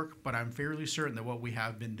will work, but I'm fairly certain that what we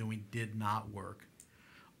have been doing did not work.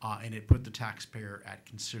 And it put the taxpayer at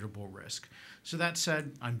considerable risk. So that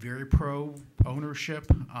said, I'm very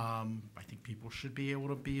pro-ownership. I think people should be able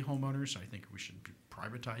to be homeowners. I think we should be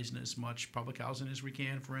privatizing as much public housing as we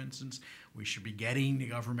can, for instance. We should be getting the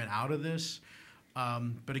government out of this.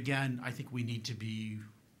 But again, I think we need to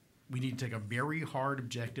take a very hard,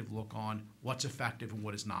 objective look on what's effective and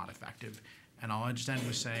what is not effective. And I'll understand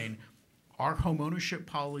with saying our homeownership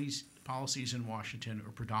policies in Washington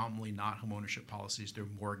are predominantly not homeownership policies, they're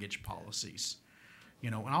mortgage policies.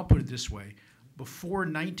 And I'll put it this way, before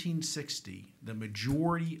 1960, the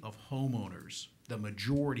majority of homeowners,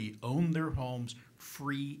 owned their homes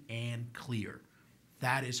free and clear.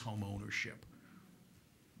 That is home ownership.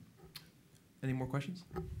 Any more questions?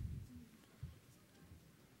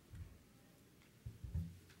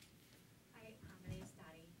 Hi, my name's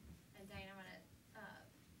Dottie. And Diane, I want to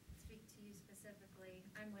speak to you specifically.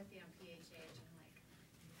 I'm with you on Ph.D. and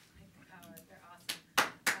I'm like, they're awesome.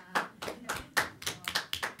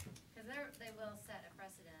 Because they will set a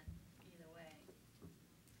precedent either way,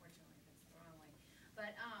 fortunately, if it's the wrong way.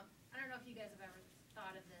 But I don't know if you guys have ever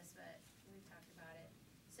thought of this, but we've talked about it.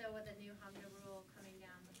 So with the new HMDA rule coming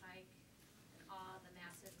down the pike, and all the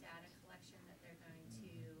massive data collection that they're going to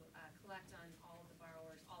collect on all of the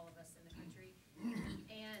borrowers, all of us in the country,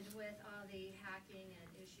 and with all the hacking and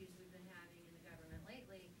issues we've been having in the government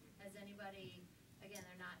lately, has anybody, again,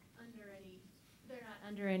 they're not under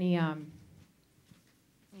any,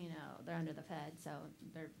 you know, they're under the Fed, so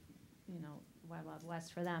they're, you know, Wild Wild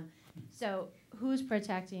West for them. So who's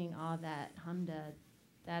protecting all that HMDA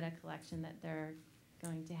data collection that they're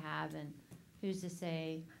going to have, and who's to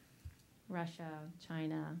say Russia,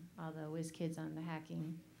 China, all the whiz kids on the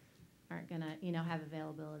hacking aren't gonna, you know, have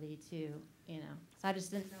availability to, you know. So I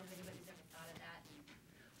just didn't know if anybody's ever thought of that.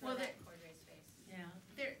 Well, that Cordray space. Yeah,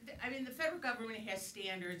 I mean, the federal government has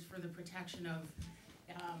standards for the protection of,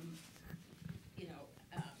 you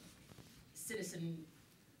know, citizen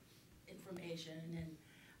information, and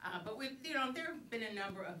but we've, you know, there have been a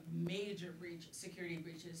number of major security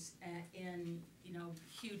breaches in, you know,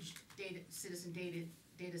 huge citizen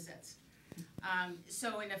data sets.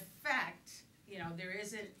 So in effect, you know, there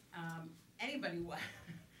isn't anybody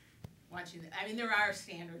watching. I mean, there are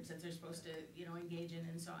standards that they're supposed to, you know, engage in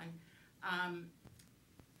and so on.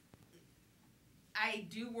 I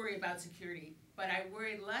do worry about security, but I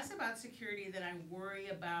worry less about security than I worry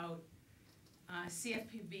about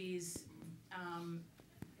CFPB's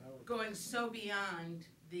going so beyond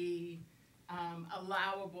the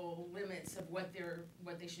allowable limits of what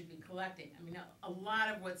they should be collecting. I mean, a lot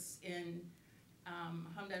of what's in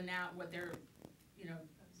HMDA now, what they're, you know,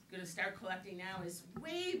 going to start collecting now is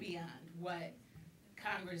way beyond what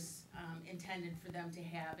Congress intended for them to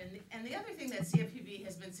have. And the other thing that CFPB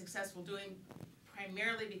has been successful doing,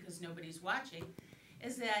 primarily because nobody's watching,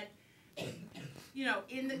 is that, you know,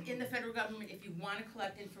 in the federal government, if you want to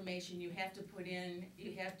collect information, you have to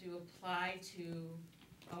apply to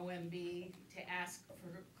OMB to ask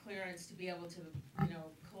for clearance to be able to, you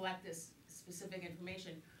know, collect this specific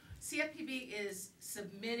information. CFPB is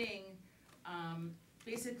submitting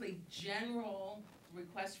basically general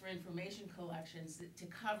requests for information collections to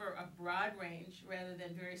cover a broad range rather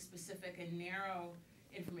than very specific and narrow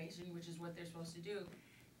information, which is what they're supposed to do.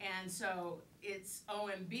 And so it's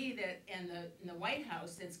OMB and the White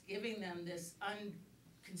House that's giving them this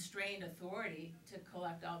unconstrained authority to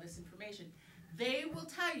collect all this information. They will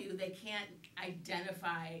tell you they can't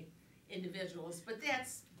identify individuals, but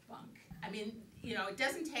that's bunk. I mean, you know, it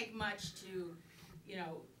doesn't take much to, you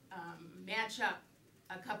know, match up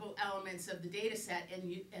a couple elements of the data set,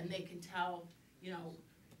 and they can tell, you know,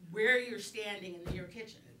 where you're standing in your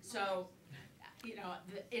kitchen. So, you know,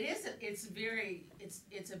 it's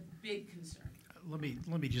a big concern. Let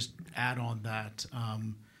me just add on that.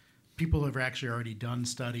 People have actually already done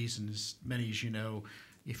studies, and as many as you know,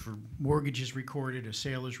 if a mortgage is recorded, a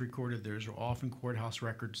sale is recorded, there's often courthouse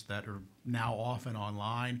records that are now often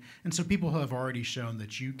online. And so people have already shown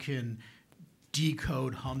that you can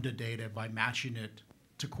decode HMDA data by matching it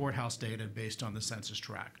to courthouse data based on the census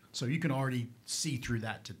tract. So you can already see through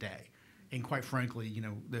that today. And quite frankly, you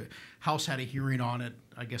know, the House had a hearing on it,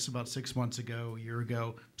 I guess about 6 months ago, a year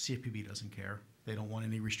ago. CFPB doesn't care. They don't want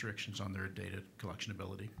any restrictions on their data collection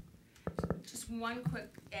ability. Just one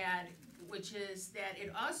quick add, which is that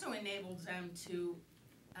it also enables them to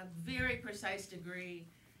a very precise degree,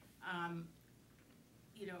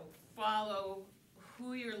 you know, follow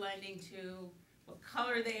who you're lending to, what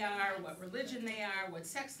color they are, what religion they are, what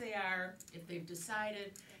sex they are, if they've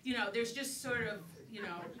decided. You know, there's just sort of, you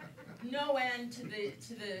know, no end to the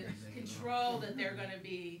control that they're going to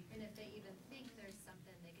be. And if they even think there's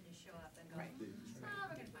something, they can just show up and go, Right. oh,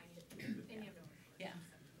 we're going to find it. And you have to work. Yeah.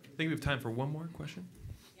 I think we have time for one more question.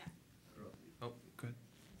 Yeah. Oh, good.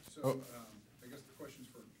 So I guess the question's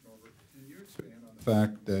for Norbert. Can you expand on the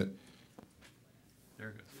fact that There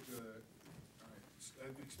it goes.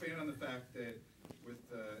 expand on the fact that with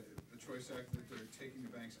the Choice Act that they're taking the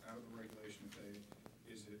banks out of the regulation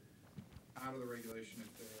is it out of the regulation if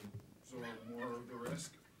they absorb more of the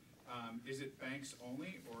risk? Is it banks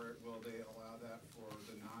only, or will they allow that for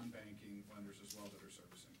the non-banking lenders as well that are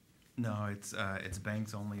servicing? No, it's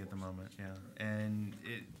banks only at the moment, yeah. And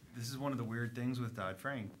this is one of the weird things with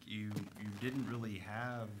Dodd-Frank. You didn't really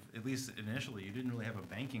have, at least initially, you didn't really have a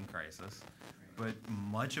banking crisis, but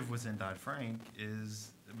much of what's in Dodd-Frank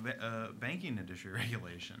is banking industry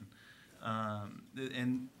regulation. I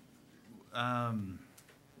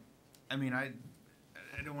mean, I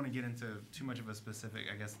don't want to get into too much of a specific,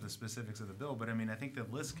 I guess, the specifics of the bill, but I mean, I think the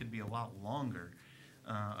list could be a lot longer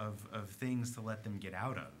of things to let them get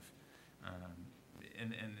out of.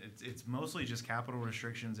 And it's mostly just capital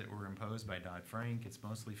restrictions that were imposed by Dodd-Frank. It's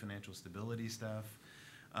mostly financial stability stuff.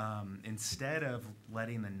 Instead of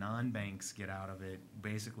letting the non-banks get out of it,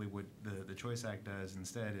 basically what the Choice Act does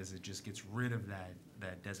instead is it just gets rid of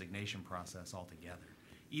that designation process altogether,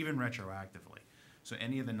 even retroactively. So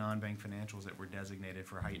any of the non-bank financials that were designated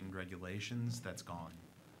for heightened regulations, that's gone.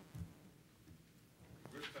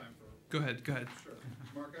 We have time for. Go ahead. Sure.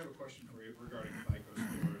 Mark, I have a question for you regarding FICO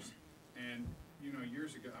scores. And, you know,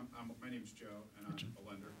 years ago, my name's Joe, and I'm a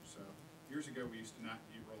lender. So years ago, we used to not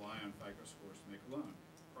rely on FICO scores to make a loan.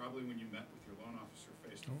 Probably when you met with your loan officer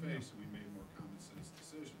face-to-face, and we made more common sense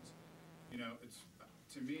decisions. You know, it's,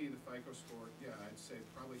 to me, the FICO score, yeah, I'd say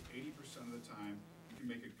probably 80% of the time, you can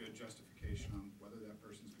make a good justification on whether that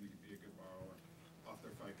person's going to be a good borrower off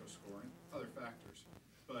their FICO score and other factors.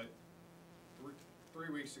 But 3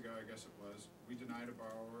 weeks ago, I guess it was, we denied a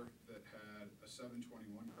borrower that had a 721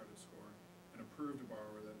 credit score and approved a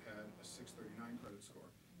borrower that had a 639 credit score.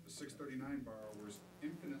 The 639 borrower was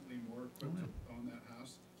infinitely more equipped to own that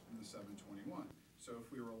house than the 721. So if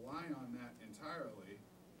we rely on that entirely,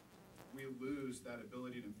 we lose that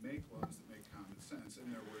ability to make loans that make common sense. In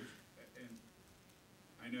other words, and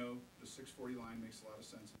I know the 640 line makes a lot of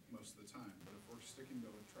sense most of the time, but if we're sticking to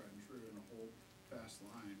a tried and true and a whole fast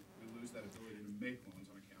line, we lose that ability to make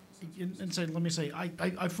loans on a common sense basis. And so let me say,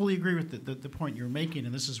 I fully agree with the point you're making,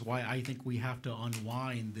 and this is why I think we have to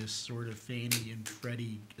unwind this sort of Fannie and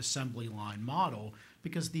Freddie assembly line model,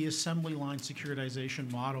 because the assembly line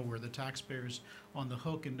securitization model where the taxpayer's on the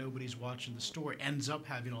hook and nobody's watching the store ends up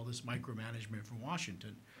having all this micromanagement from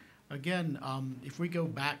Washington. Again, if we go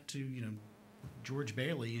back to, you know, George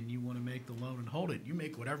Bailey and you want to make the loan and hold it, you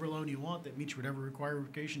make whatever loan you want that meets whatever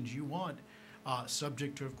requirements you want,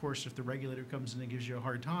 subject to, of course, if the regulator comes in and gives you a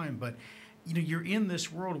hard time. But you know, you're in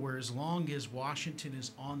this world where as long as Washington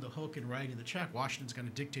is on the hook and writing the check, Washington's going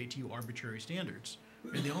to dictate to you arbitrary standards.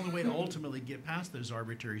 And the only way to ultimately get past those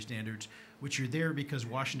arbitrary standards, which are there because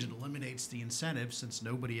Washington eliminates the incentive since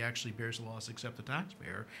nobody actually bears the loss except the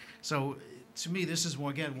taxpayer. So to me, this is,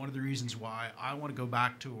 again, one of the reasons why I want to go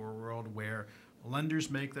back to a world where lenders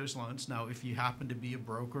make those loans. Now, if you happen to be a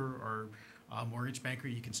broker or a mortgage banker,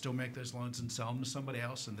 you can still make those loans and sell them to somebody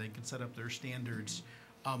else, and they can set up their standards.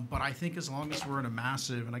 But I think as long as we're in a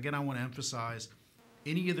massive, and again, I want to emphasize,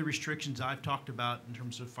 any of the restrictions I've talked about in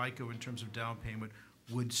terms of FICO, in terms of down payment,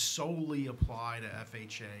 would solely apply to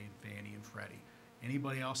FHA and Fannie and Freddie.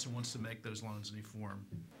 Anybody else who wants to make those loans in any form,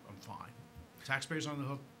 I'm fine. Taxpayers on the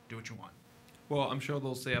hook, do what you want. Well, I'm sure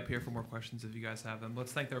they'll stay up here for more questions if you guys have them.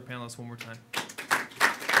 Let's thank our panelists one more time.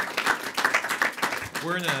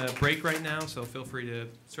 We're in a break right now, so feel free to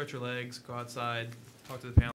stretch your legs, go outside, talk to the panelists.